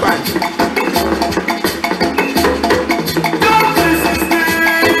Keshanubai.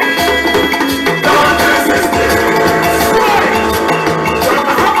 Don't resist it.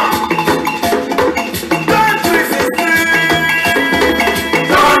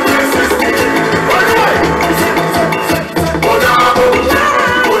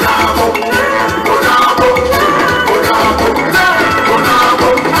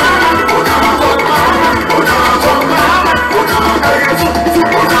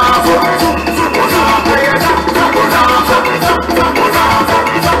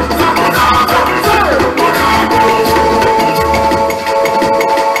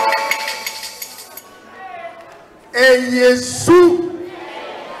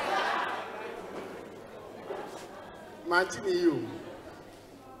 Mantini you.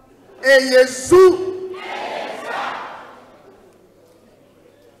 Eyesu.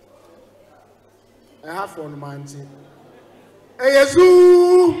 I have one Manti.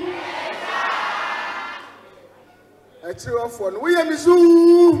 Eyesu. A tree of one. We are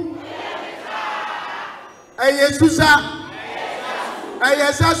Mizu. Eyesusa.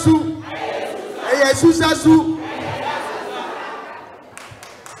 Eyesasu. Eyesusasu.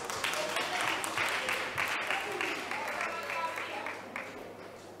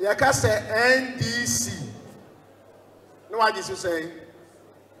 Yaka say NDC. No, what did you say?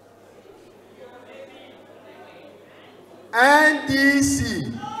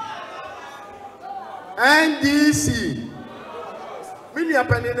 NDC. NDC. Mini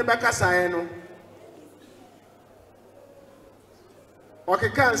apani ne baka say no. Okay,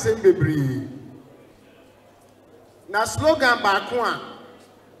 can say bebree. Na slogan ba ko a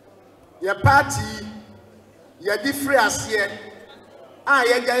your party your different asie a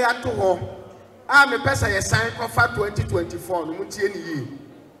ye gya ya to ho a me pesa ye sign offer 2024 no mutie ni yi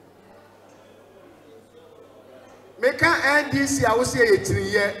meka NDC a wo se ye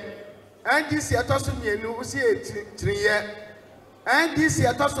tiriye NDC atoso mienu wo se ye tiriye NDC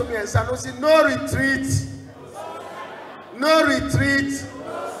atoso miensa no se no retreat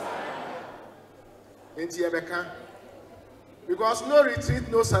enti ye beka because no retreat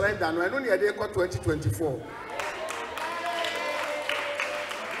no surrender no I know near dey 2024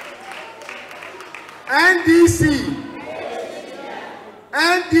 NDC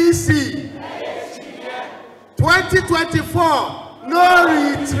 2024 no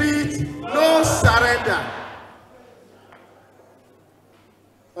retreat no surrender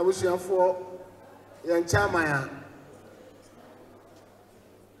abusuafo yan chamaya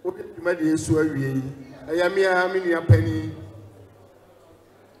obi dwumadi Yesu awie yi ayamia menua pani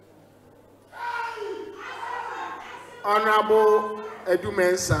Honorable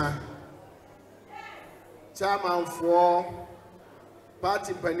Edumensa Chairman for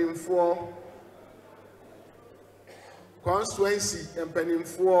Party Penning for Constituency and Penning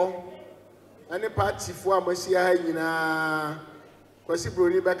for any party for Masia Yina Kwasi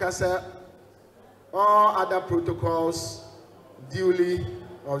Bruni Bakasa all other protocols duly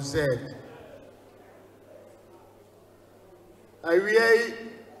observed. I really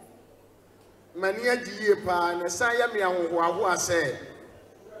Mania die pa na saya me ahoho ase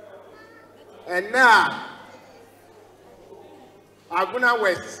and now Agona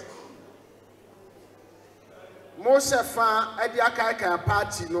West Mosefa edi akaka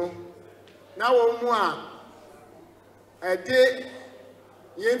party no na wo mu a ede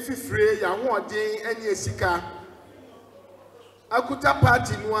yemfifire ya hoodin ani esika akuta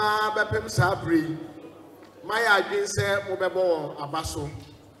party no a bepem sabre maya adwen se mo bebo abaso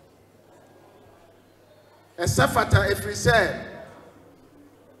Esafata efri say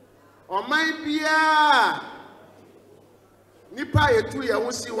oman bia nipa yetu ye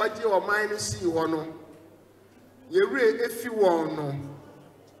ho si waje oman no si ho no yewure efi won no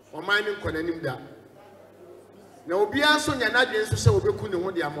oman no konanim da na obi anso nya na dwen so se obeku ne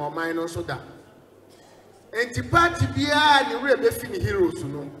ho de ama oman no so da enti party bia ne wure be fi ni heroes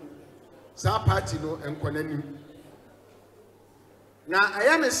no sa party no enkonanim na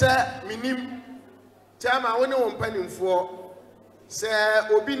ayame se minim Chama woni won panimfo se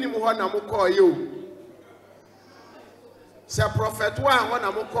obi nim ho na mokọ ye o se prophet wa ho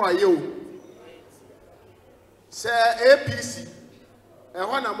na mokọ ye o se APC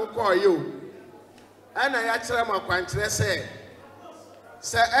ho na mokọ ye o ana ya kire ma kwankyere se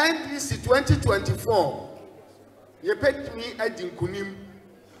NDC 2024 ye petimi adinkunim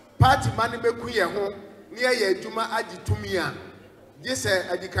party man beku ye ho ne ye adwuma agitumi a je se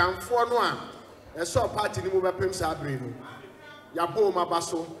adikanfo no a eso party ni mo bepem sabre no ya bo ma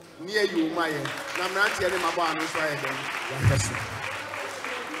baso ni ayi o maye na mrantie ni mabo anu so aye den ya feso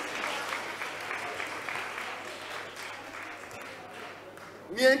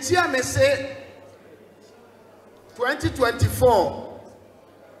ni enti amese 2024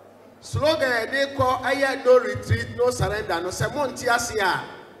 slogan dey call aye no retreat no surrender no se mo nti ase a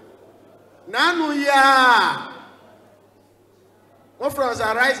nanu ya mo from the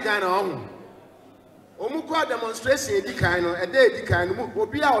rise Ghana on Omuko demonstration edikan no ede edikan no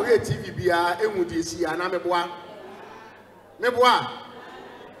obi a ohwe TV bia enwu de si ana meboa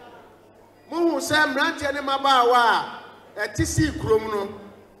muhu se mrantie ne mabaawa a etisi krom no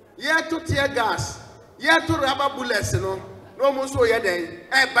ye to tear gas ye to rubber bullets no no mo so ye den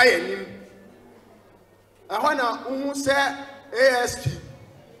e ba yanim ahona uhu se ASP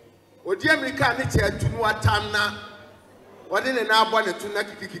odi America ne tie atu no atam na wode ne na abọ ne tu na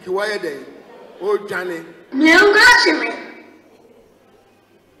kikiki wa ye den o dwane Nyangashime.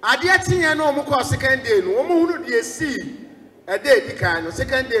 Adia tinya no mo ko second day no mo hunu de esi e day di kan no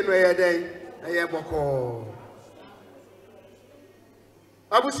second day no ye den e boko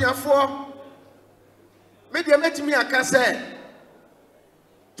abusiafo me de metimi aka say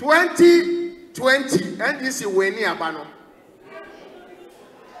 2020 NDC weni aba no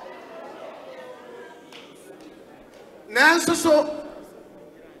nanso so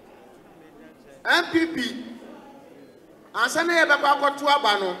MPP ansana ye bekwa akoto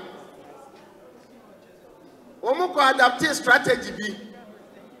aba no omo ko adapt strategy bi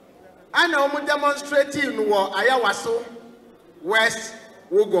ana omo demonstrating no wo ayawaso West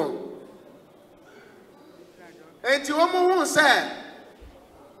Wogon enti omo hu say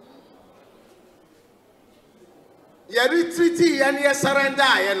ya retreat ya ne surrender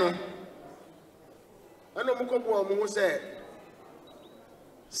aye no ana omo ko bo omo hu say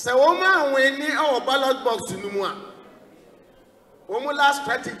se wo ma weni o ballot box no mu a omo last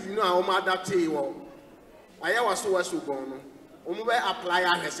strategy no a omo adapt wo ayawaso West Wogon no omo be apply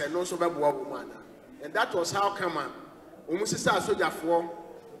ahese no so be boa wo mana and that was how come omusisa soldier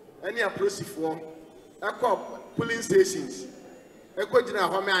any approsifo ekọ polling stations ekọ gina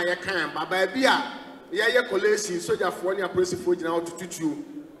ho me aye kan baba bia ye collation soldier any approsifo gina otututuo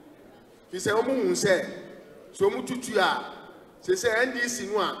he say omu say so omututu a say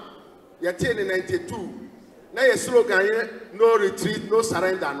NDC no a ye te in 92 na ye slogan ye no retreat no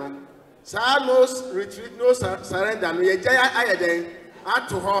surrender no sa no retreat no surrender no ye jaya ayeden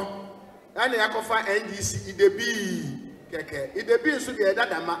ato ho ana yakofa NDC idebi keke idebi nso de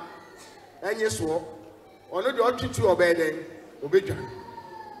dadama enye so ono de otutu obeden obedwa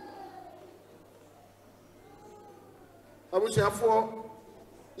abusiafo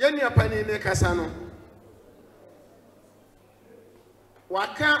yeni apani ne kasa no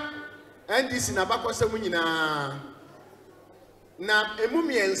waka NDC na bakosem nyina na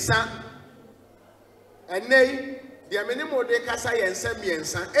emumiensa enei de menemo de kasa yensa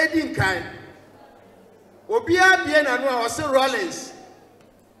miensa edin kan obia bie na no a ose Rollins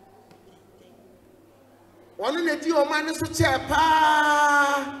wonu ne di o man so che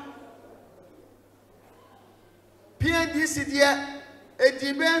pa PNDC dia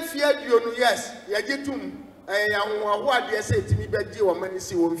edi ben fie aduonu yes ya getum ya ho ade se etimi be di o man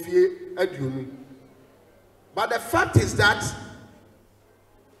si won fie aduonu but the fact is that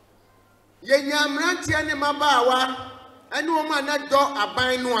ye nyamrantie ne mabawa ene o man na do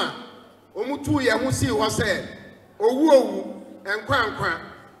aban no a omutu ye hu si ho se owu enkwankwa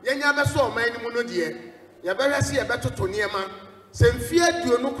yenya be so man ni mu no de ye be hwese ye betoto niema se mfie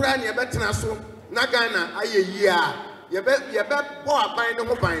aduonu kra ne ye betena so na Ghana ayeyi a ye be bo aban ne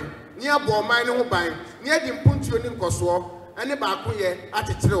ho ban ni abo man ne ho ban ni adi mpuntuo ni nkoso ene ba ko ye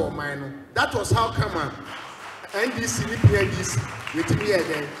atetere o man no that was how come NDC ni PNDC yetimi ye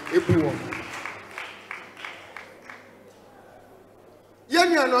den ebu wo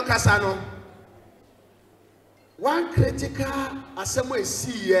yenya no kasa no one critical assembly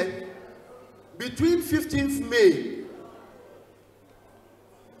see between 15th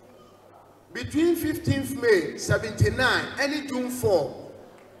May 79 any June 4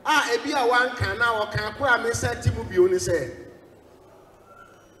 ebi a one kan na o kan kura me senti mu bi oni say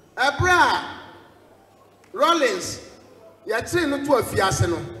ebra Rollins ya tire no to afiase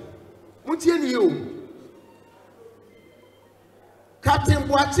no mutie ni o Captain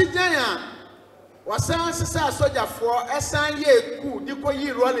Boachijan wasan sisa soldier for esan ye ku diko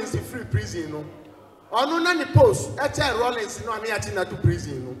yi Rollins free prison no ono na ni post e che Rollins no ame ati na to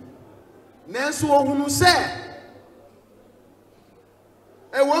prison no nenso ohunu se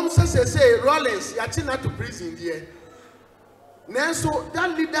e wom say Rollins ya ti na to prison there nenso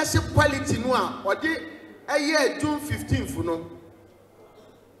that leadership quality no a odi eye June 15th no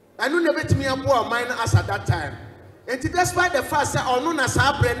anu na betimi abo man as at that time. And despite the fact that ono na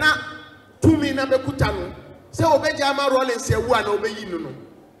sabre na tumi na bekuta no se obeja ma Rollins ewu na obeyi no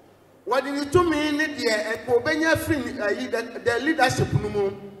what did you tumi ni de e ko obenya free the leadership no mu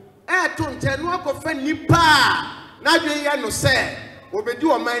to nte no akofa nipa na dwe ya no se obedi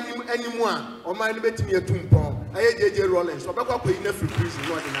o man nim animu a o man no betimi atumpon aye jeje Rollins obekwa ko yi na free prison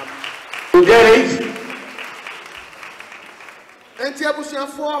no de na you get it enti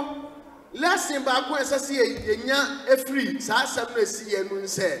abusuafo lesson back when say yenya a free sa asem na si ye no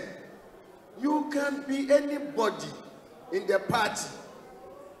say you can be anybody in the party.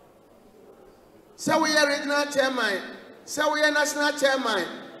 Say we are regional chairman, say we are national chairman,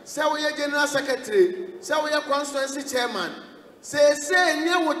 say we are general secretary, say we are constituency chairman. Say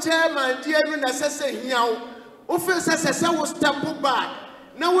nye wo chairman die no na say hiawo. O fe say we step back.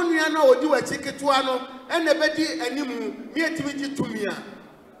 na wonua na odi wachi ketewa no ene bedi animu me atimi gi tumia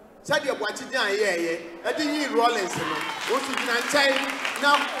sade boachi di ayeye edi yi Rollins no o su gina nchai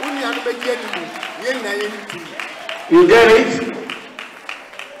na wonua no bedi animu ye na ye ntu. You get it?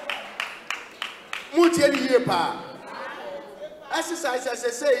 Muti eni ye pa exercise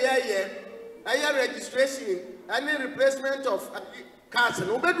as say yeah registration and replacement of cars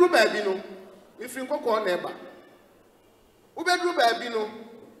no bedru baabi no if you go neighbor ubedru baabi no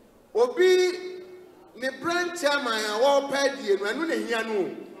obi ne branch chairman a wo padie no anu na hia no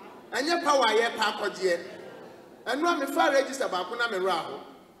anya power ye pa akogye anu a me fa register ba ko na me ra ho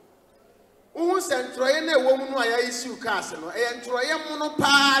wo sentroye na ewo mu no aya issue cars no e ntroye mu no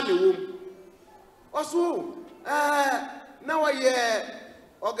pa na ewo oso now ye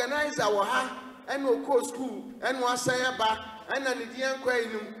organizer wo ha and no co school and no asan ba and na ndi enko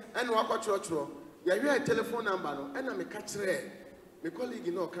inum and no akotro ya wi telephone number no and na me ka kire me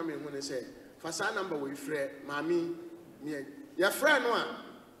colleague no come in when say fa sa number we frɛ mami me ya frɛ no a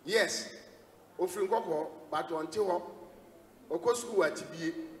yes ofrin kokɔ but onte ho oko school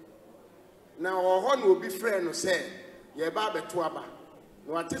atibie na ho na obi frɛ no say ye ba beto aba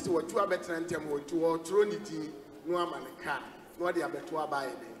no atese watu abetra ntem ho tu ho tro ni ti no amaneka no de abeto aba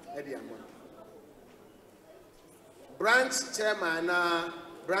ye e de amon branch chairman na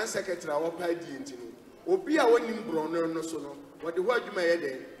branch secretary wo pa di ntino obi a woni mbro no so no wo de ho adwuma ye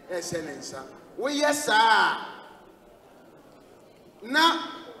de e se ne nsa wo yes na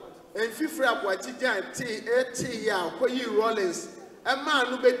enfifre aboachi jan ti ya koyi Rollins e ma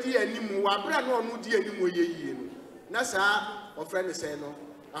no bedi animu wa bra no no di animu yeyie no na sa o friend say no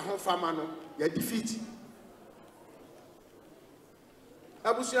ahofama no ya defeat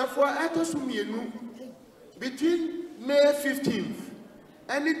abusuafo atosu mienu between May 15th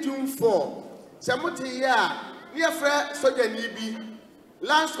and June 4 samote ya ni afra soja ni bi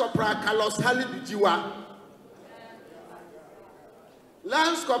Lance Corporal Carlos Halidijiwa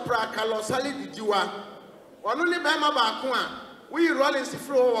Lance Corporal Carlos Halidijiwa ono ni ba ma ba ko a we Rollins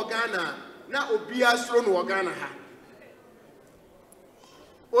fro wo Ghana na obia sro no wo Ghana ha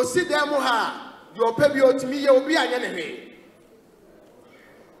osi dem ha de opa bi otimi ye obi anya ne hwe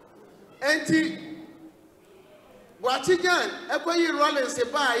enti Wachigan ekoyi Rollins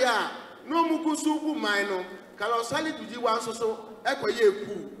ba ya no mugusu bu man no Carlos Halidijiwa nso so ekoyi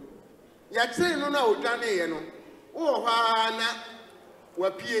eku ya tire no na odwane ye no wo ha na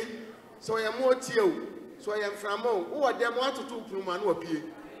wapie so ye mo tie o so ye mframo wo dem atoto puruma na wapie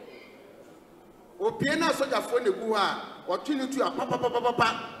opie na soja fo ne gu ha otwini tu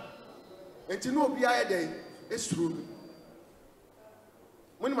apapapapapa enti no obi aye den esuru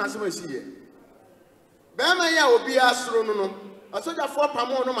muni masema siye bema ya obi asuru no asoja fo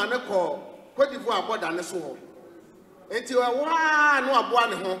pamo no ma ne ko Cote d'Ivoire border ne so ho enti wa no aboa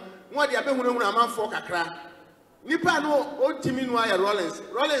ne ho wo de abehunahuna amanfo kakra nipa no otimi no aye Rollins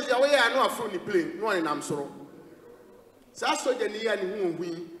ya we ya no afro ni plane no ne nam soro sa soja ni ya ni hu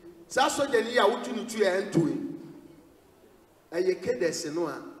hui sa soja ni ya wotunu tu ya entui aye kedese no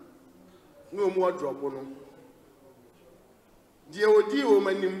a no mu odrobo no die odi o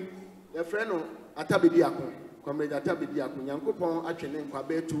manim ya frɛ no atabedi akon comrade atabedi akon yankopon atwene nkwa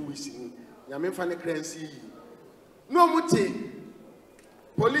be 2 weeks ni nyamemfa ne kransi no muti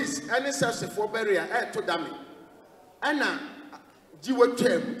police any search for barrier to dame ana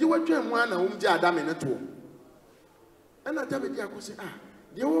jiwotwam ana umje adame ne to ana atabedi akon say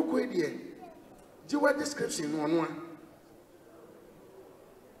de wo ko de jiwa description no no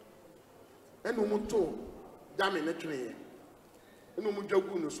enu muto dame ne twene enu mu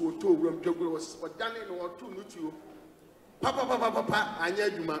dwagu no so to wuram dwagu was dane no to no tuo papa anya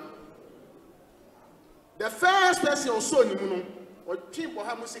adwuma the first person so ni mu no o twi bo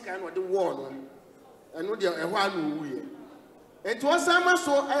ha musika no de wall no enu de ehwa no wuye enti osama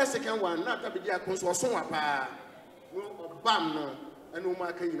so aye second one na tabedi akon so so wa pa no obam no enu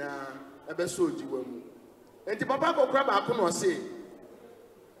ma ka nyina ebe so jiwa mu enti papa kokra ba akon no se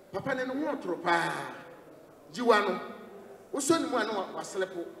papa ne no ho otro pa jiwa no usoni mu ana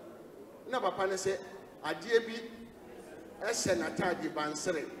waselepo na papa ne se ade bi ese na tade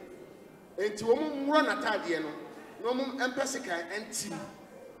bansere enti wo mu muro na tade no no mu empesika enti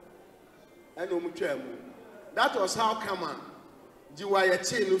ana mu twa mu that was how come on jiwa ya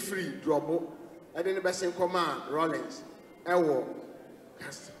che no free drobo ade ne besen koma Rollins ewo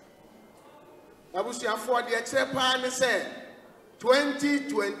cast abusuafo de ekere pa ne se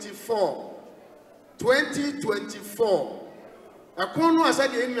 2024 akon no asa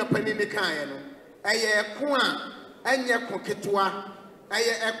de enua pani ne kan ye no eye ekon a enye koketoa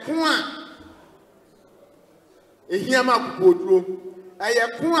eye ekon a ehiama kokoduro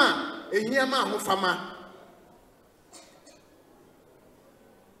ayeko a ehiama ho fama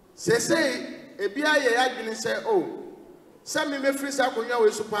sesei ebia ye adwene se o se me mefiri sa konwa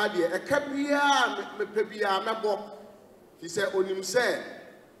we supa de e ka bia me pebia mebo fi se onim se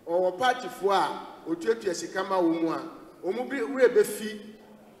o party fo a otuatua sika ma wo mu a o mu bi wure be fi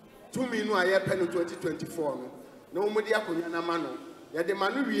 2 minu a ye pe no 2024 no na o mu de akonwa na ma no ye de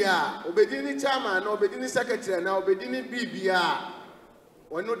manu wi a obedi ni chairman na obedi ni secretary na obedi ni bibia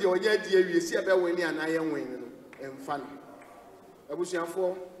ono de onya di awie si ebe weni anaye wen no emfa no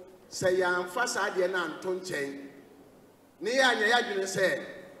abusuafo se ya amfa sa de na anto nchen ne ya anya ya dwene se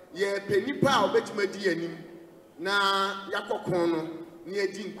ye penipa a obetima di anim na yakokon no ne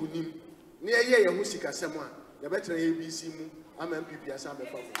adi nkunim ne ye ho sikasem a ye betena ABC mu ama MPP asa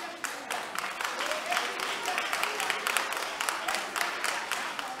befa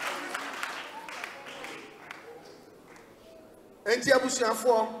enti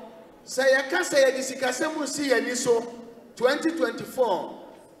abusuafo se ye ka se ye di sikasem si ye ni so 2024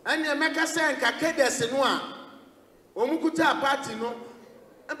 anya meka se nka kedese no a omukuta party no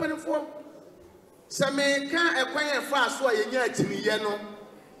empanifo se me ka ekwan efa so a yenya tiniye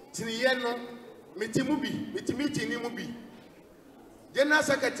no metimu bi general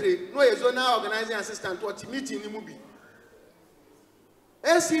secretary no ye zonal organizing assistant or meeting ni mu bi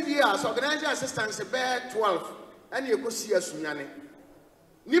ACDS organizing assistant se be 12 and ekosi asunyane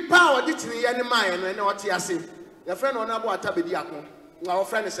nipa odi tiniye ne maye no na ote ase your friend on abo atabedi akon nga wo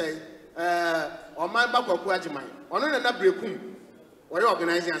friend say oman bakwaku agiman ono na brekum or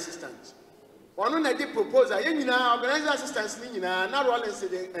organizing assistant ono na di proposal ye nyina organizing assistants ni nyina na Rollins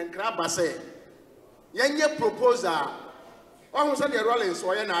and Kraba say yenye proposal ohun say the Rollins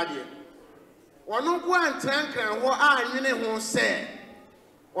o ye na ade ono ko antran ho anwene ho say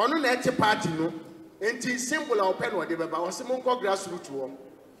ono na eti party no enti simple a open wo de beba wo se monko grassroots wo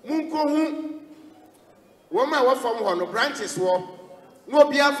monko hu wo ma wo fam ho no branches wo no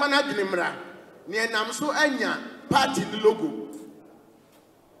obi afa na dwene mra ne enam so anya party ni logo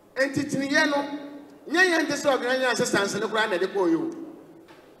enti tiniye no nya ndese organizing assistance ne kura na de ko yo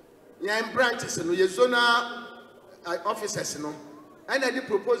nya branches no ye zonal officers no and the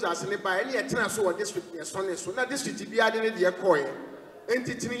proposals ne ba ene ye tena so wo district ye so ne so na district bi ade ne de ko ye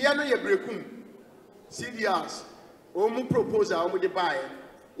enti tiniye no ye brekum CDRs o mu proposal o mu de ba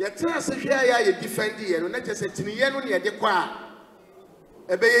ye tena se hwe ya ye defend ye no na chese tiniye no ne ye de ko a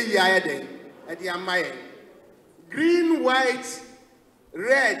ebe ye yi aye den e de amaye green white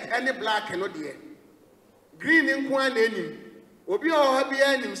red and black no de green nko an enim obi o ha bi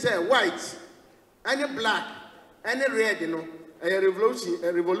anim say white and black and red no a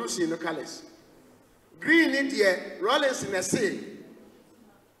revolution no colors green in there Rollins na say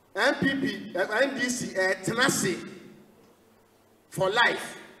MPP NDC tenacity for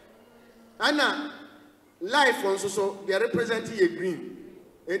life ana life on so they represent a green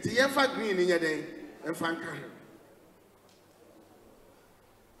enti yemfa green in yeden emfa nka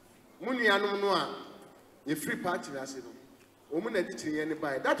munianom no a ye free party na se no omu na ditire ne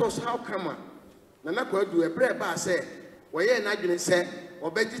bai that was how come na na kwadu ebre ba say woye na dwene se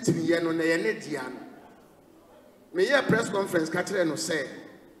obegitire no na ye ne dia no me ye press conference ka kire no say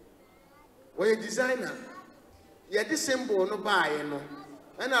woye designer ye the symbol no bai no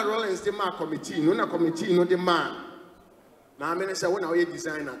na Rollins the ma committee no na committee no the ma na me say wona woye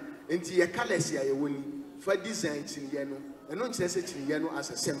designer enti ye colors ya ye woni fa design tinye no eno nkyere se tinye no as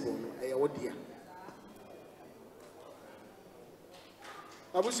a symbol no eye wodia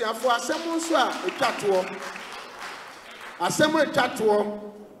abusuafo asemo nso a etwato asemo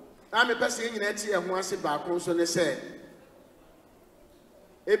etwato na me pese nyina eti eho ase baako nso ne se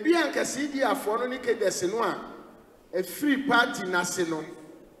ebi anka CD afo no ne kedese no a a free party na se no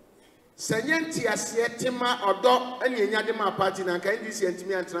senyenti ase etima odo ene enyade ma party na nka NDC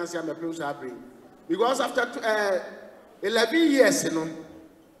entimi antranse amepem so abring because after 11 years no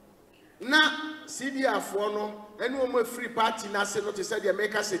na CD afo no ene o mo free party na se no to say the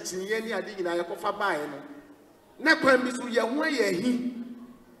make us tinye ni ade nyina yakofa bae no na kwan bi so ye ho ye hi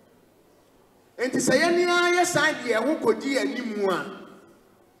enti say ye ni aye side ye ho kodi animu a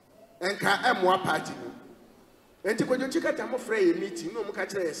enka emoa party no enti kojo chikata mo frɛ ye meeting no mo ka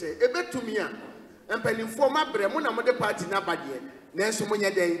kire ye say ebetumi a empanimfo mabre mo na mo de party na bade na enso mo nye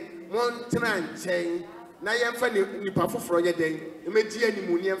den mo ntena nchen na yemfa nipa foforo ye den emedi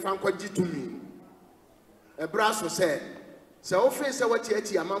animu ni yemfa nkɔgye tumi ebraso se wo face wati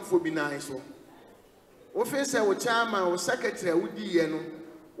ati amanfo bi nan so wo face wo chairman wo secretary wudi ye no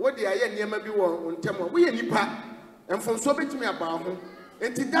wo de aye niema bi wo ntemo wo ye nipa emfonso betumi aba ho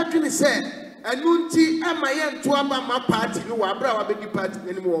enti dadwene se enunti amaye nto aba ma party no wa bra wa be party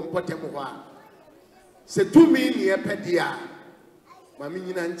ni mo mpotem ho a se tumi ni epede a ma me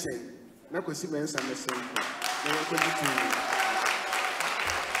nyina nchen na kosi mensa mesen na ko ditu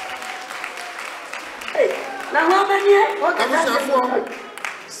na ho manie o ka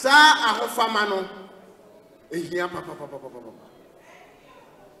sa ahofama no ehia papa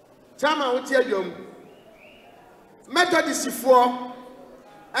chama woti adwom Methodist for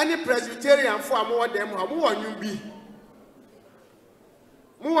any Presbyterian for a more them how more you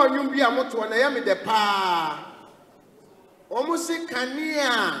be a moto na yam de pa almost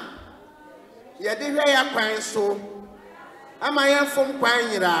kania ye de hwe ya kwan so ama ye fom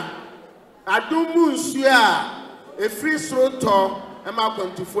kwan yira adumu nsu a e free sroto e ma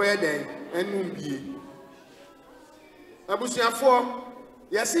kwantufo ye den enum bie abusuafo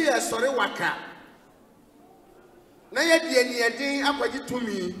ye se ye sore waka na ye die ni edin akwaji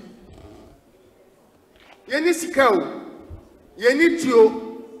tumi ye ni sika o ye ni tuo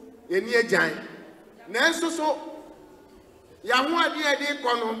ye ni ajan na enso so ya ho ade ade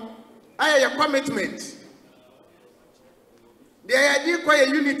kono aye ye commitment de ade ko ye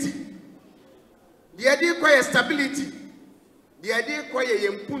unity de ade ko ye stability de ade ko ye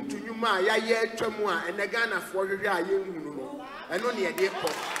mpuntu nyuma ya ye atwamu a enega na fo hwehwe a ye nhunu no eno ne ade ko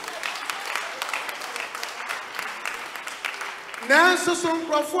na so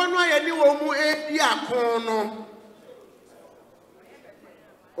nkrofo no aye ni wo mu edi akon no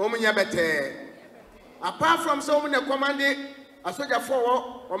omunya bete apart from so omunya command asoja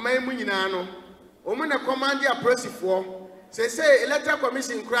for o man mu nyina no omunya command apresifo say electoral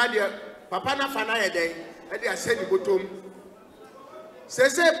commission crowd papa na fa na ye den e de asedi botom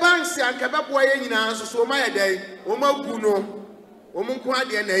say banks ankabebo ye nyina so ma ye den o magu no o mu nko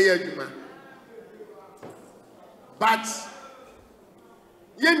ade na ye adwuma but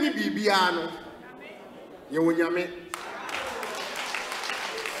ye ni bibia no ye wonyame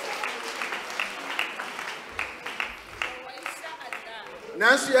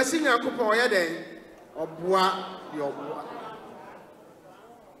nanso yesi nyankopon oye den oboa ye oboa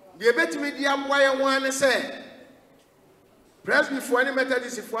de betimi di aboa ye ho ane se president for any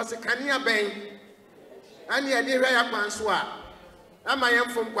Methodist for se kania ben ane ye de hwa ya kwanso a ama ye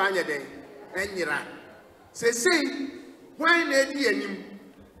mfom kwa anye den enyira sei hwan na edi anim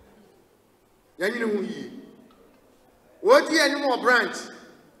yanyine hu yi odi anim o branch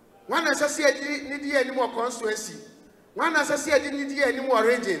wan asase edi ni di anim o constituency wan asase edi ni di anim o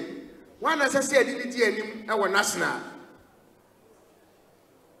region wan asase edi ni di anim e wo national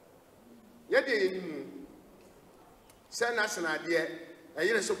ye de anim se national de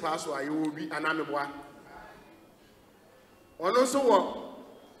eyire so paso aye obi anameboa ono so wo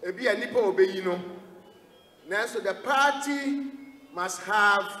ebi anipa obeyi no now so the party must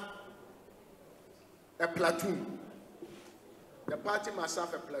have a platoon. The party must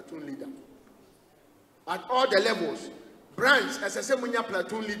have a platoon leader at all the levels. Branch as I say munya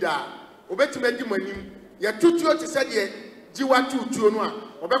platoon leader. Obetime di manim ye tutuo te say de jiwa tutuo no a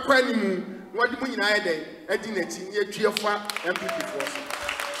obekwa animu no de mu nyina ye den adi nati ye tuefa MPP force.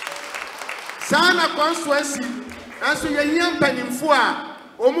 Sana constituency anso ye yam panimfo a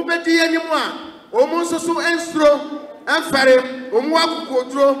omu bedi animu a omu soso enstro enfare omu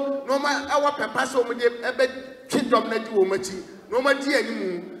akukodro no ma awa pepa so omu de ebe twidom na di wo machi no ma di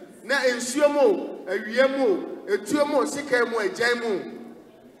animu na ensuo mo awiem mo etuo mo sika mo ajan mo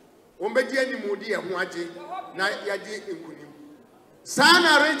omu bedi animu di ho age na ya di enkunim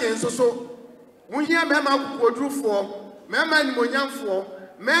sana region soso muhia mema akukodrofo mema animonyamfo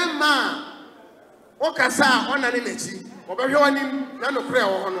mema okasa ona ne nachi obehwe wanim na no kure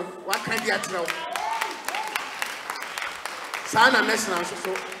wo hono waka di atreo sana national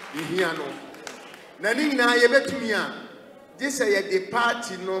so ihia no na ni nyina ye betumi a this ye the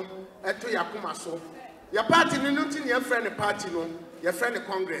party no eto yakoma so ya party no no tin ye friend party no ye friend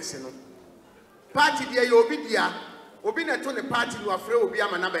congress no party dia ye obi dia obi na to ne party no afre obi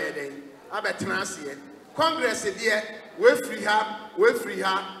ama na ba ye den abetena ase congress dia we free her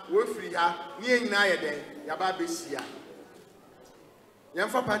ni nyina ye den ya ba besia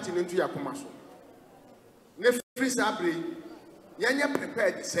yamfa party no ntu yakoma so ne free sabre yenye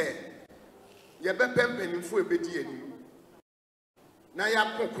prepared say ye be pempanimfo ebedi anim na ya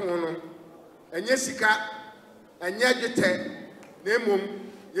kokon no enye sika enye dwete na emom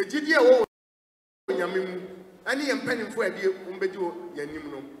ye gidi e wo nyame mu ani ye mpanimfo ade umbedi wo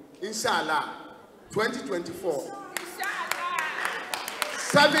yanim no inshallah 2024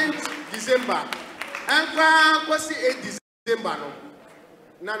 7th December and kwasi 8 December no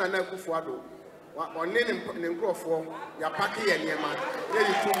na kufu ado wa onene ne nkrofo ya pake ye niema ye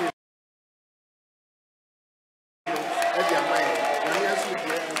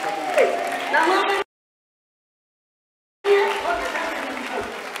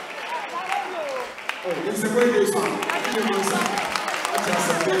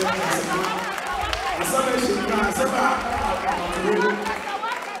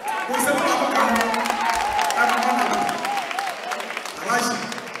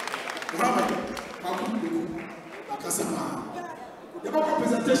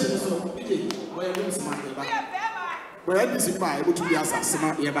presentation so DJ why you miss man eba but NDC pa able to be as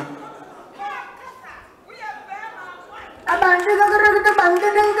asema eba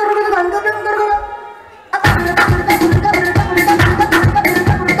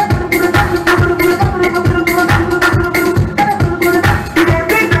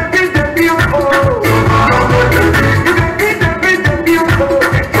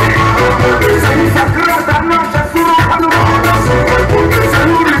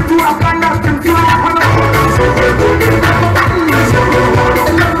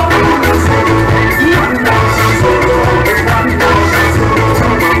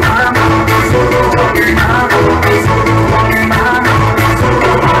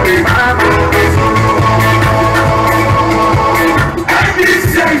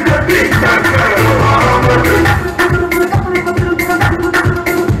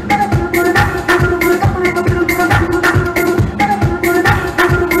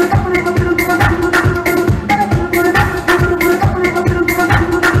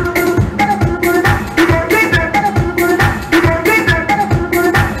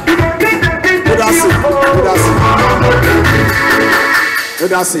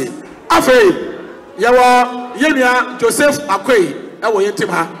That's it. Afei, yawa yenia Joseph Akwei, ewo yentim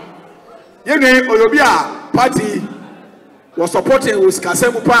ha. Yene Oyobia party was supporting with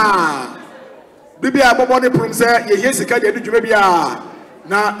Kasemu pa. Bibia bobo ne prum se ye sika de dwuma bia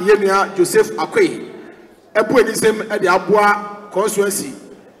na yenia Joseph Akwei. Ebu enisem e de aboa constituency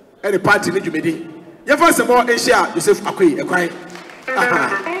e de party ne dwumedi. Ye fa semo Asia Joseph Akwei ekwan.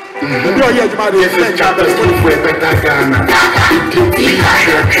 Maybe I hear you about the chapters for better Ghana.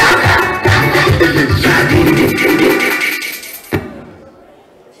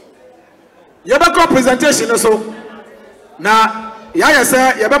 Yabako presentation so na ya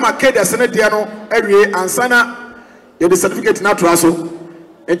say yabama kede sene de no awie ansana ye the certificate na to so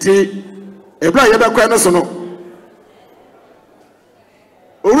enti ebra yabako no so no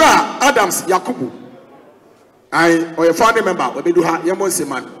Owura Adams Yakubu I or your family member obedu ha yemonse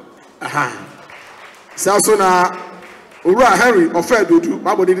man aha so na Owura Henry ofa Dodu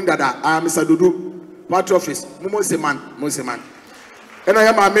babodi din dada Mr. Dodu party office monse man ena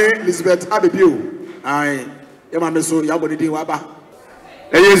ya mame Elizabeth Abebio ai ya mame so ya bodi din waba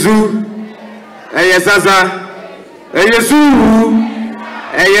Eyezu Eyezaza Eyezu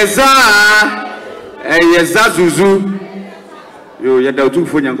Eyezazuzu yo yada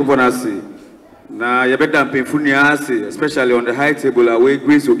utufu nyankopɔ na ase na yebeda mpemfuni ase especially on the high table away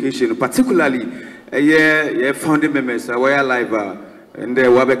grace occasion particularly ye founding members we are live and the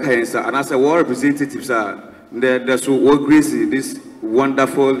wabeka yensa and as a war representatives the so what grace this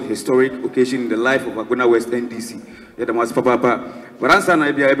wonderful historic occasion in the life of Agona West NDC the most papa but answer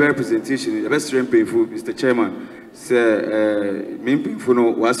na be a representation the best painful Mr. Chairman say painful no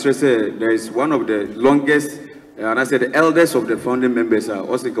was stress there is one of the longest and I said the eldest of the founding members are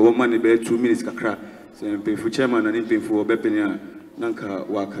also a woman in 2 minutes kakra so painful chairman and painful bepenia nanka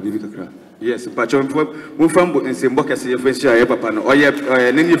waka bibi kakra yes but mufambo and semboka say friendship ya papa no oye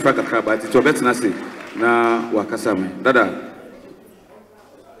nini fra kakra but it obetna say na wakasa me dada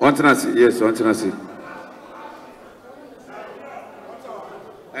ontena say yes ontena say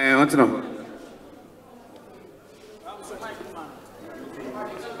ontena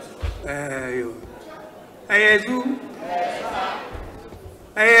yo Ayezu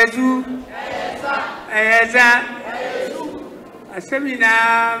Ayeza Asemina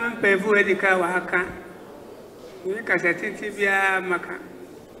mpevu edika waka ni kasatiti bia maka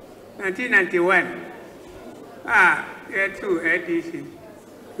 1991 yetu NDC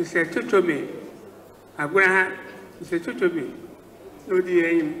se tutome Agona se tutome no di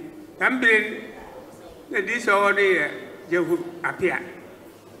eyim tambe na di so de jehu apia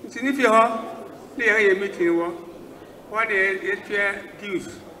ntinifi ho na ye meeting wo what the dues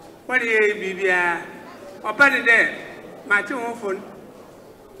what the bibia open there Martin phone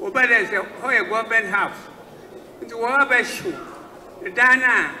over there say how a government house into what be show the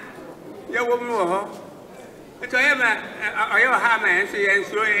dana ya wo mu ho to ya ma ayo ha ma so ye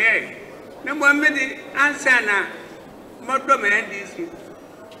so ye na mo me di answer na modo me NDC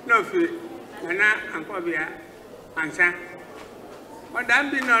no fi na anko bia answer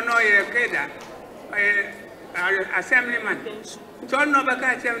madam bi no ye keda assemblyman so no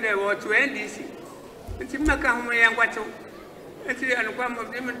baka chem de wo to NDC nti maka homo yan kwato nti anukwa mo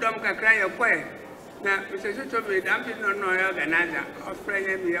dim dom kakra ye kwe Now, Mr. Sotobe, I'm not no organizer of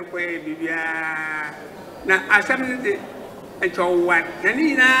friend me up where Bibia. Now, I suddenly and so what?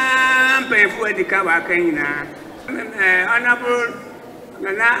 Nanina pay for the Kawakina. Honorable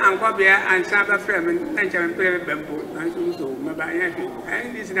Nana and Kobia and Saba Fremen, and Champion Bamboo, and so,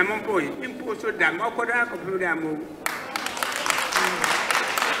 and this is a Mompoy, imposed to them, or Kodak of Ludamo.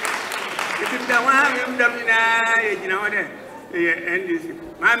 If you don't want him, you know that.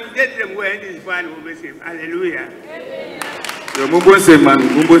 NDC. Man, get them where this one will be saved. Hallelujah. Mumbo Seman.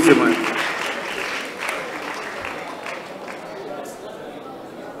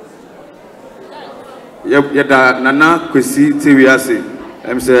 Yada Nana Kwesi Tiwiase.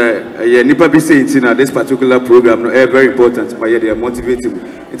 I'm saying, Nipa be saying this particular program, very important, but they are motivating.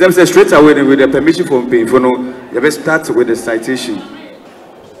 In terms of straight away, with the permission from Payne, you best start with the citation.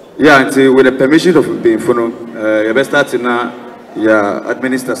 Yeah, and with the permission of Payne, you best start now. Yeah,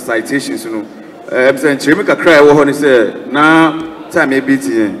 administer citations, you know. I'm saying, Chimika cry, what he said, now time a bit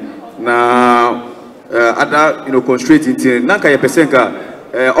now other, constraints, Naka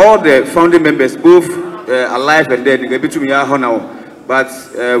Pesenka, all the founding members, both alive and dead, they be to me now, but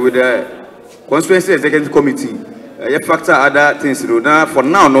with the constituency executive committee, you factor other things, you know. Now, for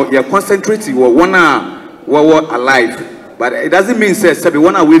now, no, you're concentrating on one alive, but it doesn't mean, say,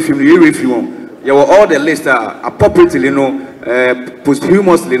 one away from you, if you want. You were all the lists are appropriately,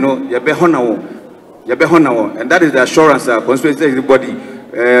 posthumously, you be honorable, and that is the assurance that constituency body,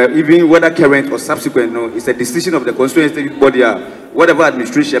 even whether current or subsequent, it's a decision of the constituency body. Whatever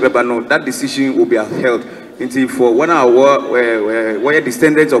administration, that decision will be held until for 1 hour, where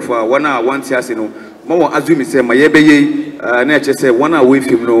descendants of 1 hour, 1 years, more assume say my nature say 1 hour with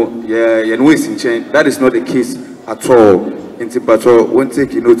him, that is not the case at all. Inti patrol won't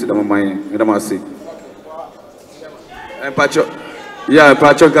take you note of my Namasi. And Pacho, yeah,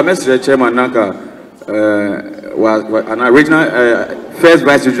 Pacho Kamestre Chairman Naka was an original first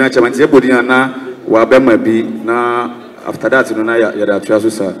vice regional chairman, Zebodiana, Wabema B. Now, after that, you know, Yada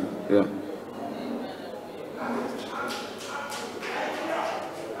Trasusa. Yeah.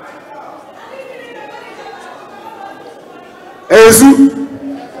 Ezu,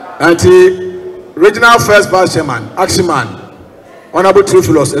 anti-regional first vice chairman, action man. Honorable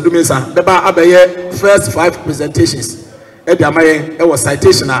Theophilus Edumesa, the bar abaye first 5 presentations. Ediamaye, it was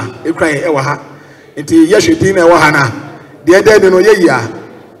citation, a cry, ewaha. Inti Yeshudin, ewahana. The other no ye ya,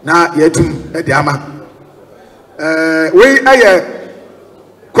 na yetum, Ediama. We aye,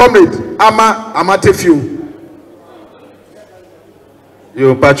 comrade, Amatefu.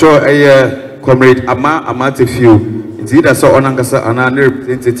 You patrol aye, comrade, Amatefu. It's either so onangasa and a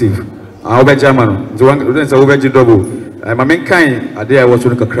representative. I'll be German, the one who is over double. My main kind, I did I was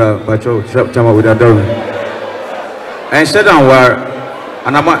to crowd, but you chama with a dog. And said on war,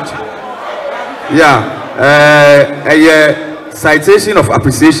 and a match. Yeah, a citation of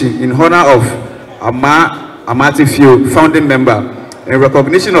appreciation in honor of Amatefu, founding member, in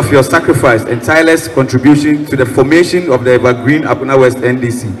recognition of your sacrifice and tireless contribution to the formation of the evergreen AGONA West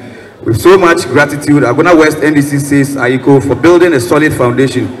NDC. With so much gratitude, AGONA West NDC says Aiko for building a solid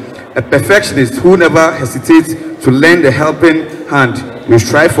foundation. A perfectionist who never hesitates to lend a helping hand will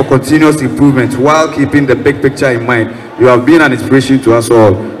strive for continuous improvement while keeping the big picture in mind. You have been an inspiration to us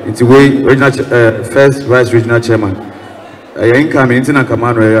all. It's the way regional first vice regional chairman. Income in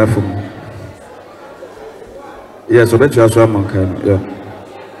command area from. Yes, so bet you also mankind. Yeah.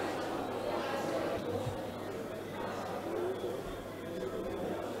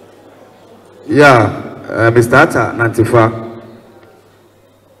 Yeah, Mr. Atta Nantifa.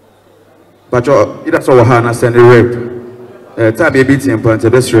 But you saw Hannah send a rape. Tabby beating point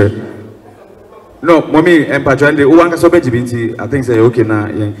of best rate. No, mommy and Patron, the one so binti, I think say okay now.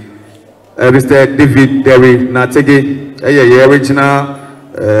 Mr. David Derry Natege, original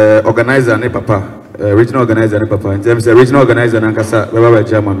organizer, ne papa, regional organizer, ne papa. And James, regional organizer, Nankasa, Baba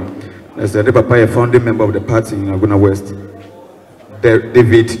German. As the papa, a founding member of the party in AGONA West.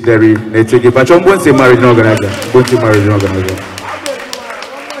 David Derry Natege, but I'm going to say regional organizer. Going to regional organizer.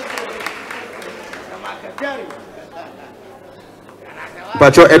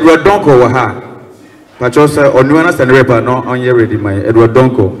 Pacho Edward Donko waha. Pacho say onuana sanrepa no onye ready my Edward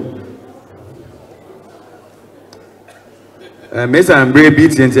Donko. Mesa and Bray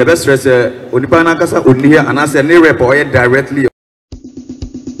beats and the best stress onipa na kasa onni here and as a ne rep or directly.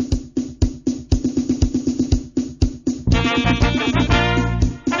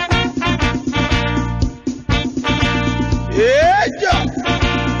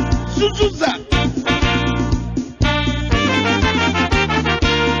 Suzuza.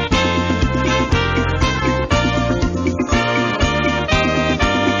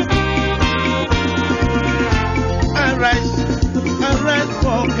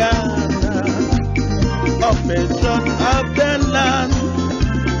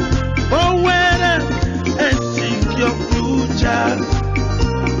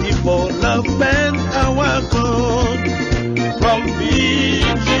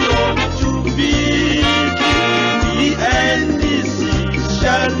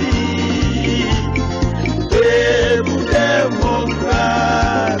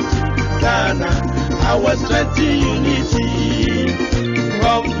 strengthen unity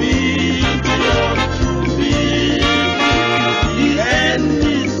from billion to billion. The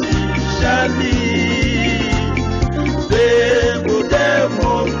NDC shall lead stable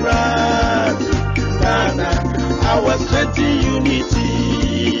democrat. Ghana, our strengthen unity.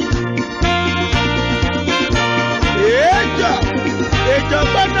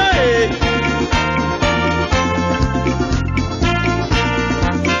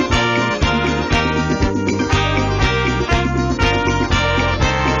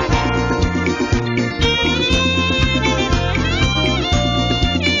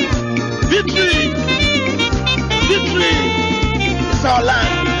 Victory! Victory! It's our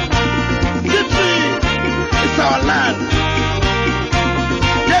land. Victory! It's our land.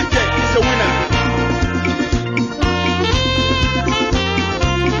 JJ is a winner.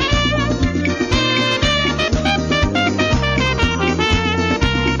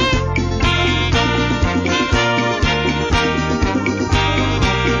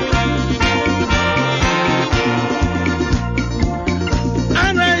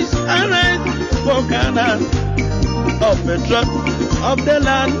 Ghana, of the truck of the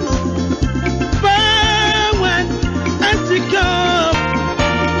land, forward and secure.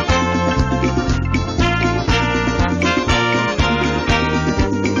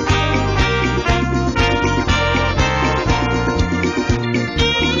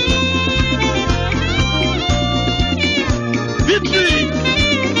 Victory!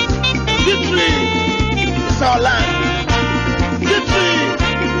 Victory! It's our land. Victory!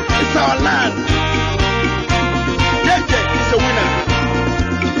 It's our land. JJ is a winner.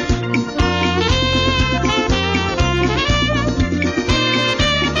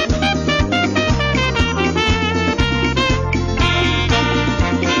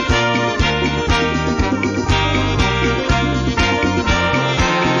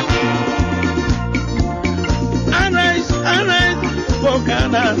 Arise, for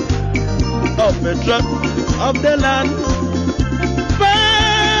Ghana, of the truck of the land,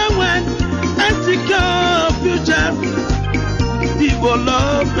 forward and secure future. People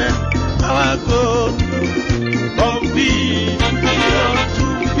love our God. From billion to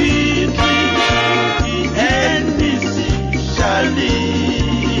billion, the NDC shall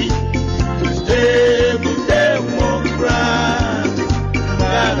lead stable democrat.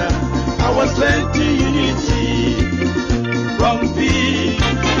 Ghana, our strength in unity. From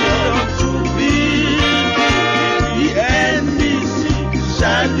billion to billion, the NDC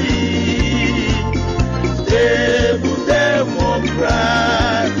shall lead stable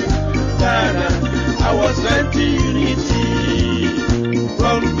democrat. Ghana, our strength in unity.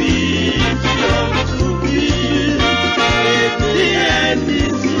 From billion to billion, the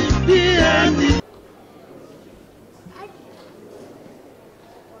NDC, the NDC.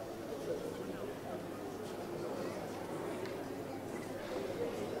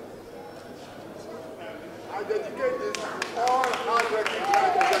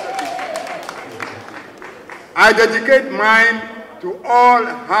 I dedicate mine to all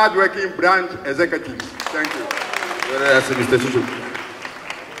hard-working branch executives. Thank you. That's Mr. Chuchu.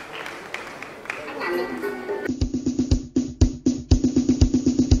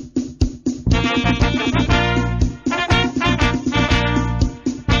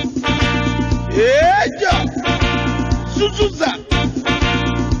 Yeah, Suzuza.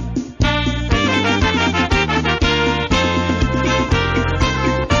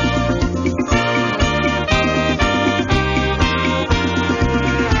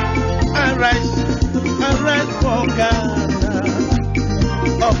 Arise for Ghana,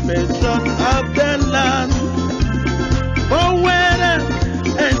 of the truck of the land, forward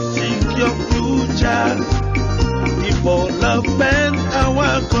and seek your future. Development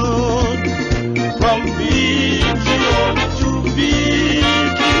our God, from billion to billion,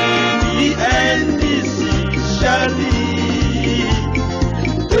 the NDC shall lead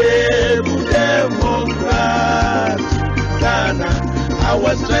stable democrat. Ghana,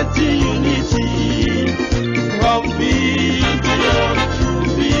 our strength in unity. From billion to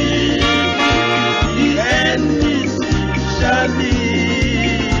billion, the NDC shall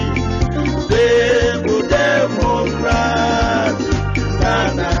lead stable democrat.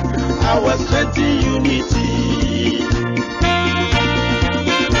 Ghana, our strength in unity.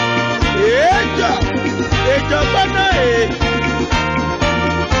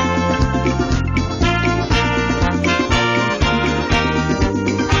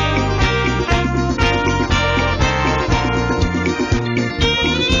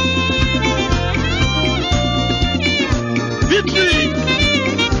 Victory!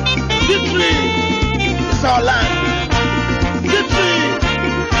 Victory! It's our land. Victory!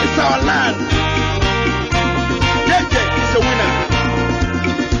 It's our land.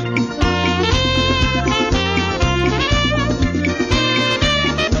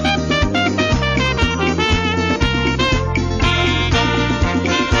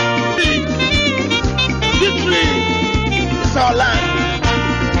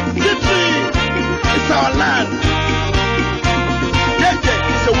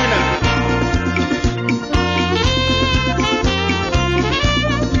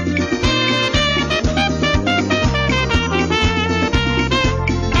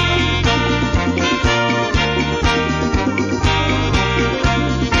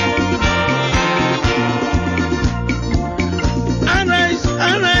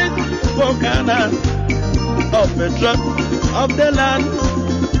 patriot of the land.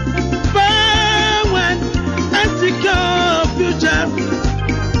 When and secure future,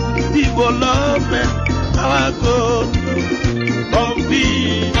 development, our goal. From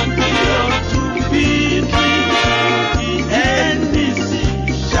vision to victory, the NDC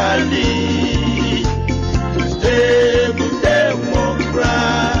shall lead. Stable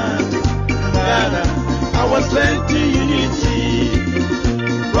democrat, our strength to unity.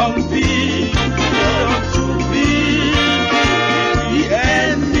 From vision to victory, the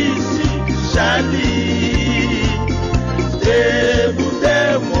NDC shall lead. Stable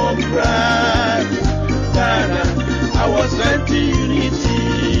democrat, our strength to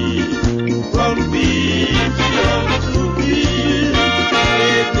unity. From vision to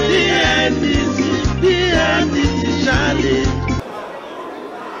victory, the NDC shall lead.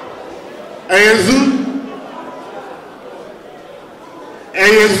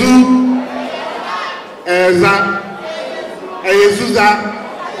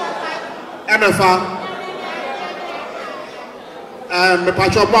 MFA me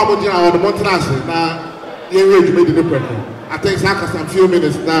patcho pa mo dina on the mountains na ye read me the paper. I think some few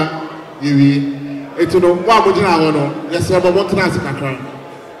minutes na yewi etu no mo dina ho no yes e mo mountains kakra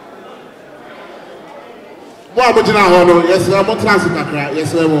mo dina ho no yes e mo mountains kakra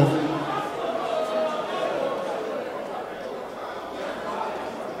yes e mo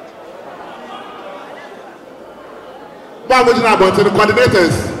dina about the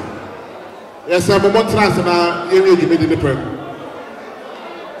coordinators. Yes, I'm a mountains na ye read me the paper.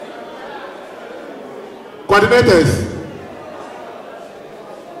 Coordinators.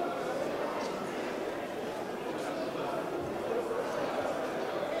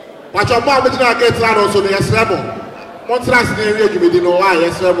 Pacho pa mo jina get land also the Yesremo. Montras the area give me the no why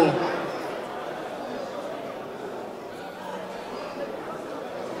Yesremo.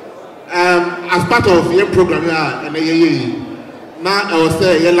 As part of your program here and now I was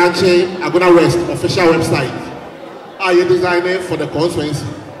say you launching AGONA West official website. Are you designing for the conference?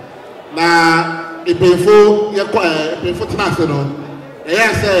 Now it painful task, you know.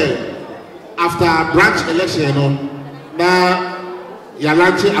 Yes, after branch election, you know. Now you're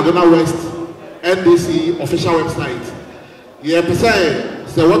launching AGONA West NDC official website. You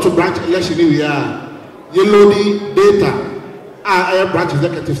say what to branch election we are. You load the data. Branch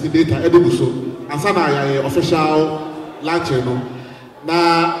executives the data. And some are official launch, you know.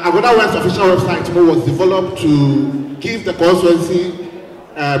 Now AGONA West official website was developed to give the constituency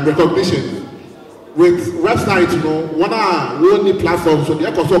recognition. With website, you know, one only platform, so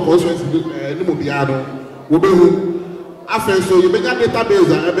the constituency will be after so you make a database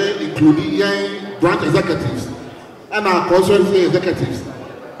that including branch executives and our constituency executives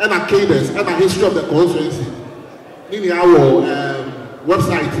and our cadres and our history of the constituency. In our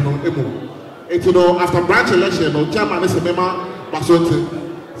website, you know, it's, you know, after branch election, you know, chairman is a member,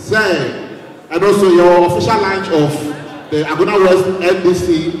 say, and also your official launch of the AGONA West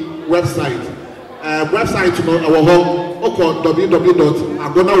NDC website. Website, you know, our home,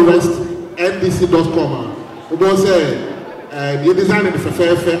 www.agonawestndc.com. We don't say, the design of the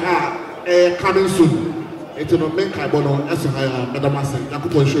fair coming soon. It's, you know, make Ibono, as a higher, Madam Master, I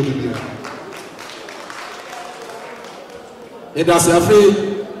could show you. It does a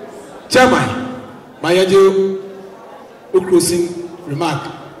free chairman, my angel, closing remark,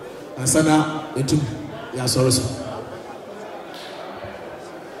 and Sana, into Yasoros.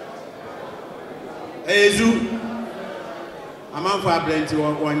 Ezu, I'm for plenty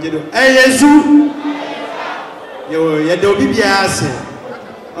one year. Ezu, you don't be biased.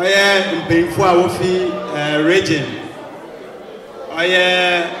 Oh, yeah, in painful our fee region. Oh,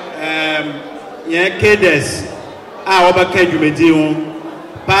 yeah, cadres. Obaka Jumedion,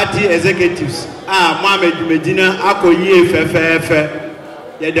 party executives. Mohamed Jumedina, Ako Ye Fefe,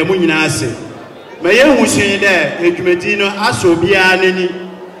 Yadamunina say. Mayor Hussein there, Jumedino, Asobia Nini.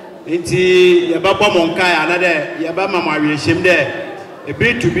 Inti Yababa Monkai, another Yabama Maria Shim there. A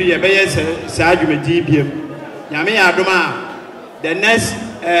bit to be a Bayes Sajumedibium. Yami Adoma. The next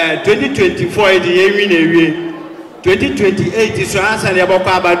 2024 is the year 2028 is to answer the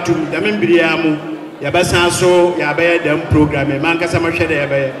Abaka to the Membriamu. Yabasa so Yabaya them program, Manka Samasha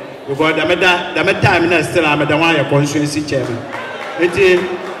Yabaya. Because the time still I'm the one your constituency chairman.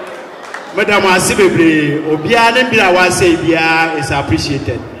 Madam Asibibli, Obian Bila was say Bia is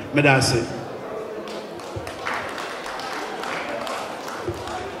appreciated. Madam say.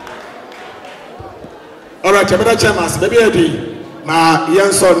 All right, Madam Chairman, maybe ma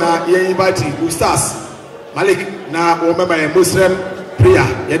Yanson na invite Ustaz Malik na remember a Muslim prayer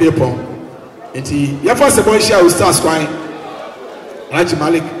Yadepon. Enti your first boy share Ustaz kwai. Right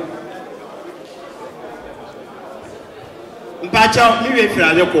Malik. Mpacha, me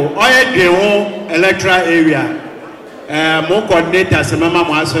Fradico, Oya Green electoral area. More coordinators, Mama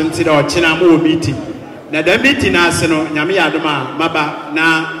Mason, or Chinamu meeting. Now the meeting, Asano, Yami Adama, Maba,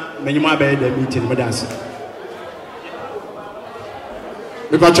 na Menuma the meeting with us.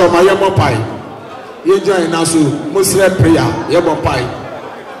 Because of my yellow pie, you join us, Muslim prayer, yellow pie.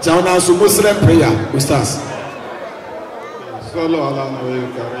 Join us, Muslim prayer, Ustaz. صلوا على نبي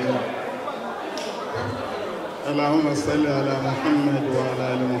الكريم اللهم صل على محمد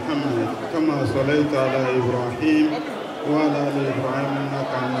وعلى ال محمد كما صليت على ابراهيم وعلى ال ابراهيم انك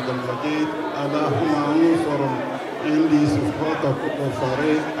حميد مجيد اللهم انصر عندي صفات كل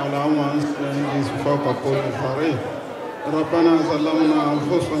فريق اللهم انصر عندي صفات كل فريق ربنا ظلمنا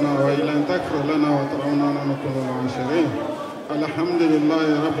انفسنا وان لم تغفر لنا وترحمنا لنكن من الخاسرين الحمد لله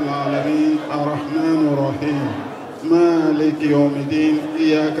رب العالمين الرحمن الرحيم مالك يوم الدين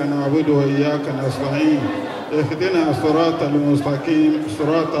إياك نعبد وإياك نستعين اهدنا الصراط المستقيم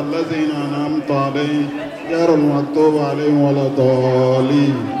صراط الذين أنعمت عليهم غير المغضوب عليهم ولا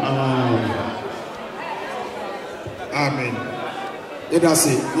الضالين آمين آمين إذا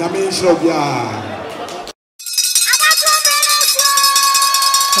سي يامين شوبيا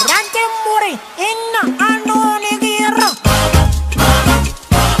Rantemuri inna anoni gira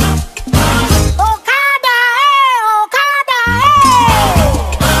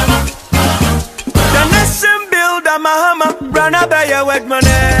Mahama, run up by your wet money.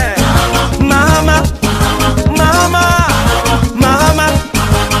 Mahama, Mahama, Mahama,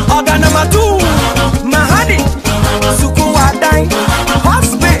 Organa Matu, Mahani, Sukuwadai,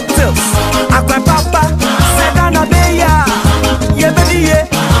 hospitals, Aqua Papa, Sedana Beya, Yebediye,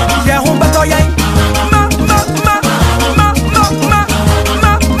 Yahumatoya, Ma, Ma, Ma, Ma, Ma, Ma,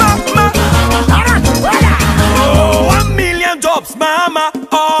 Ma, Ma, Ma, oh, 1 million jobs, Mama,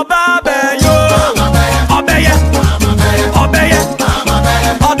 oh, Baba, yo, Obeye. Obeye,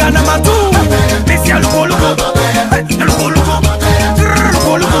 Organa Matu, Misia Luko,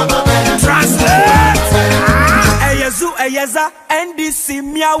 translate. Eyezu, Eyeza, NDC,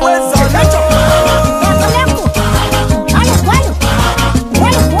 Mia Wezo.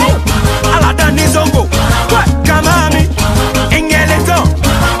 Alada Nizongo, Kamami, Ingeleto,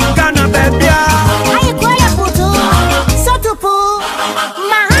 Ghana Bebia. Ayikoya Putu, Sotupu,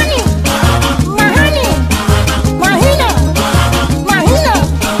 Mahani, Mahani.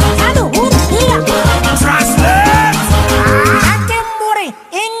 Translate. Rantemuri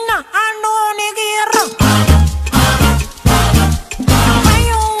inna anoni gira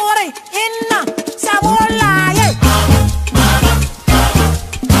Mayuri inna sabolaye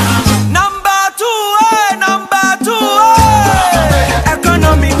Number two,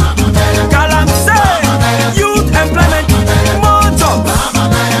 economy, Galamse, youth employment, more jobs,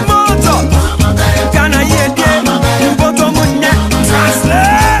 Ghana yedie, Boto Munye,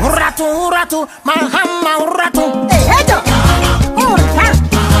 translate. Ratu, Mahama Ratu, Ehedo,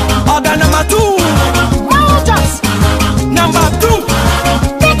 Organa Matu, Mojas, number 2,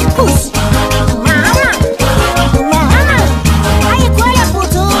 Big Puss, Mahama, Ayikoya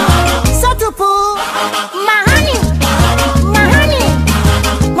Putu, Sotupu, Mahani,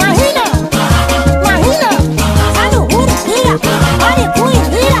 Mahina, Anu Hira, Ari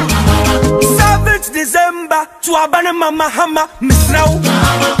Hira. 7th December, to Abana Mama Hama, Miss Now.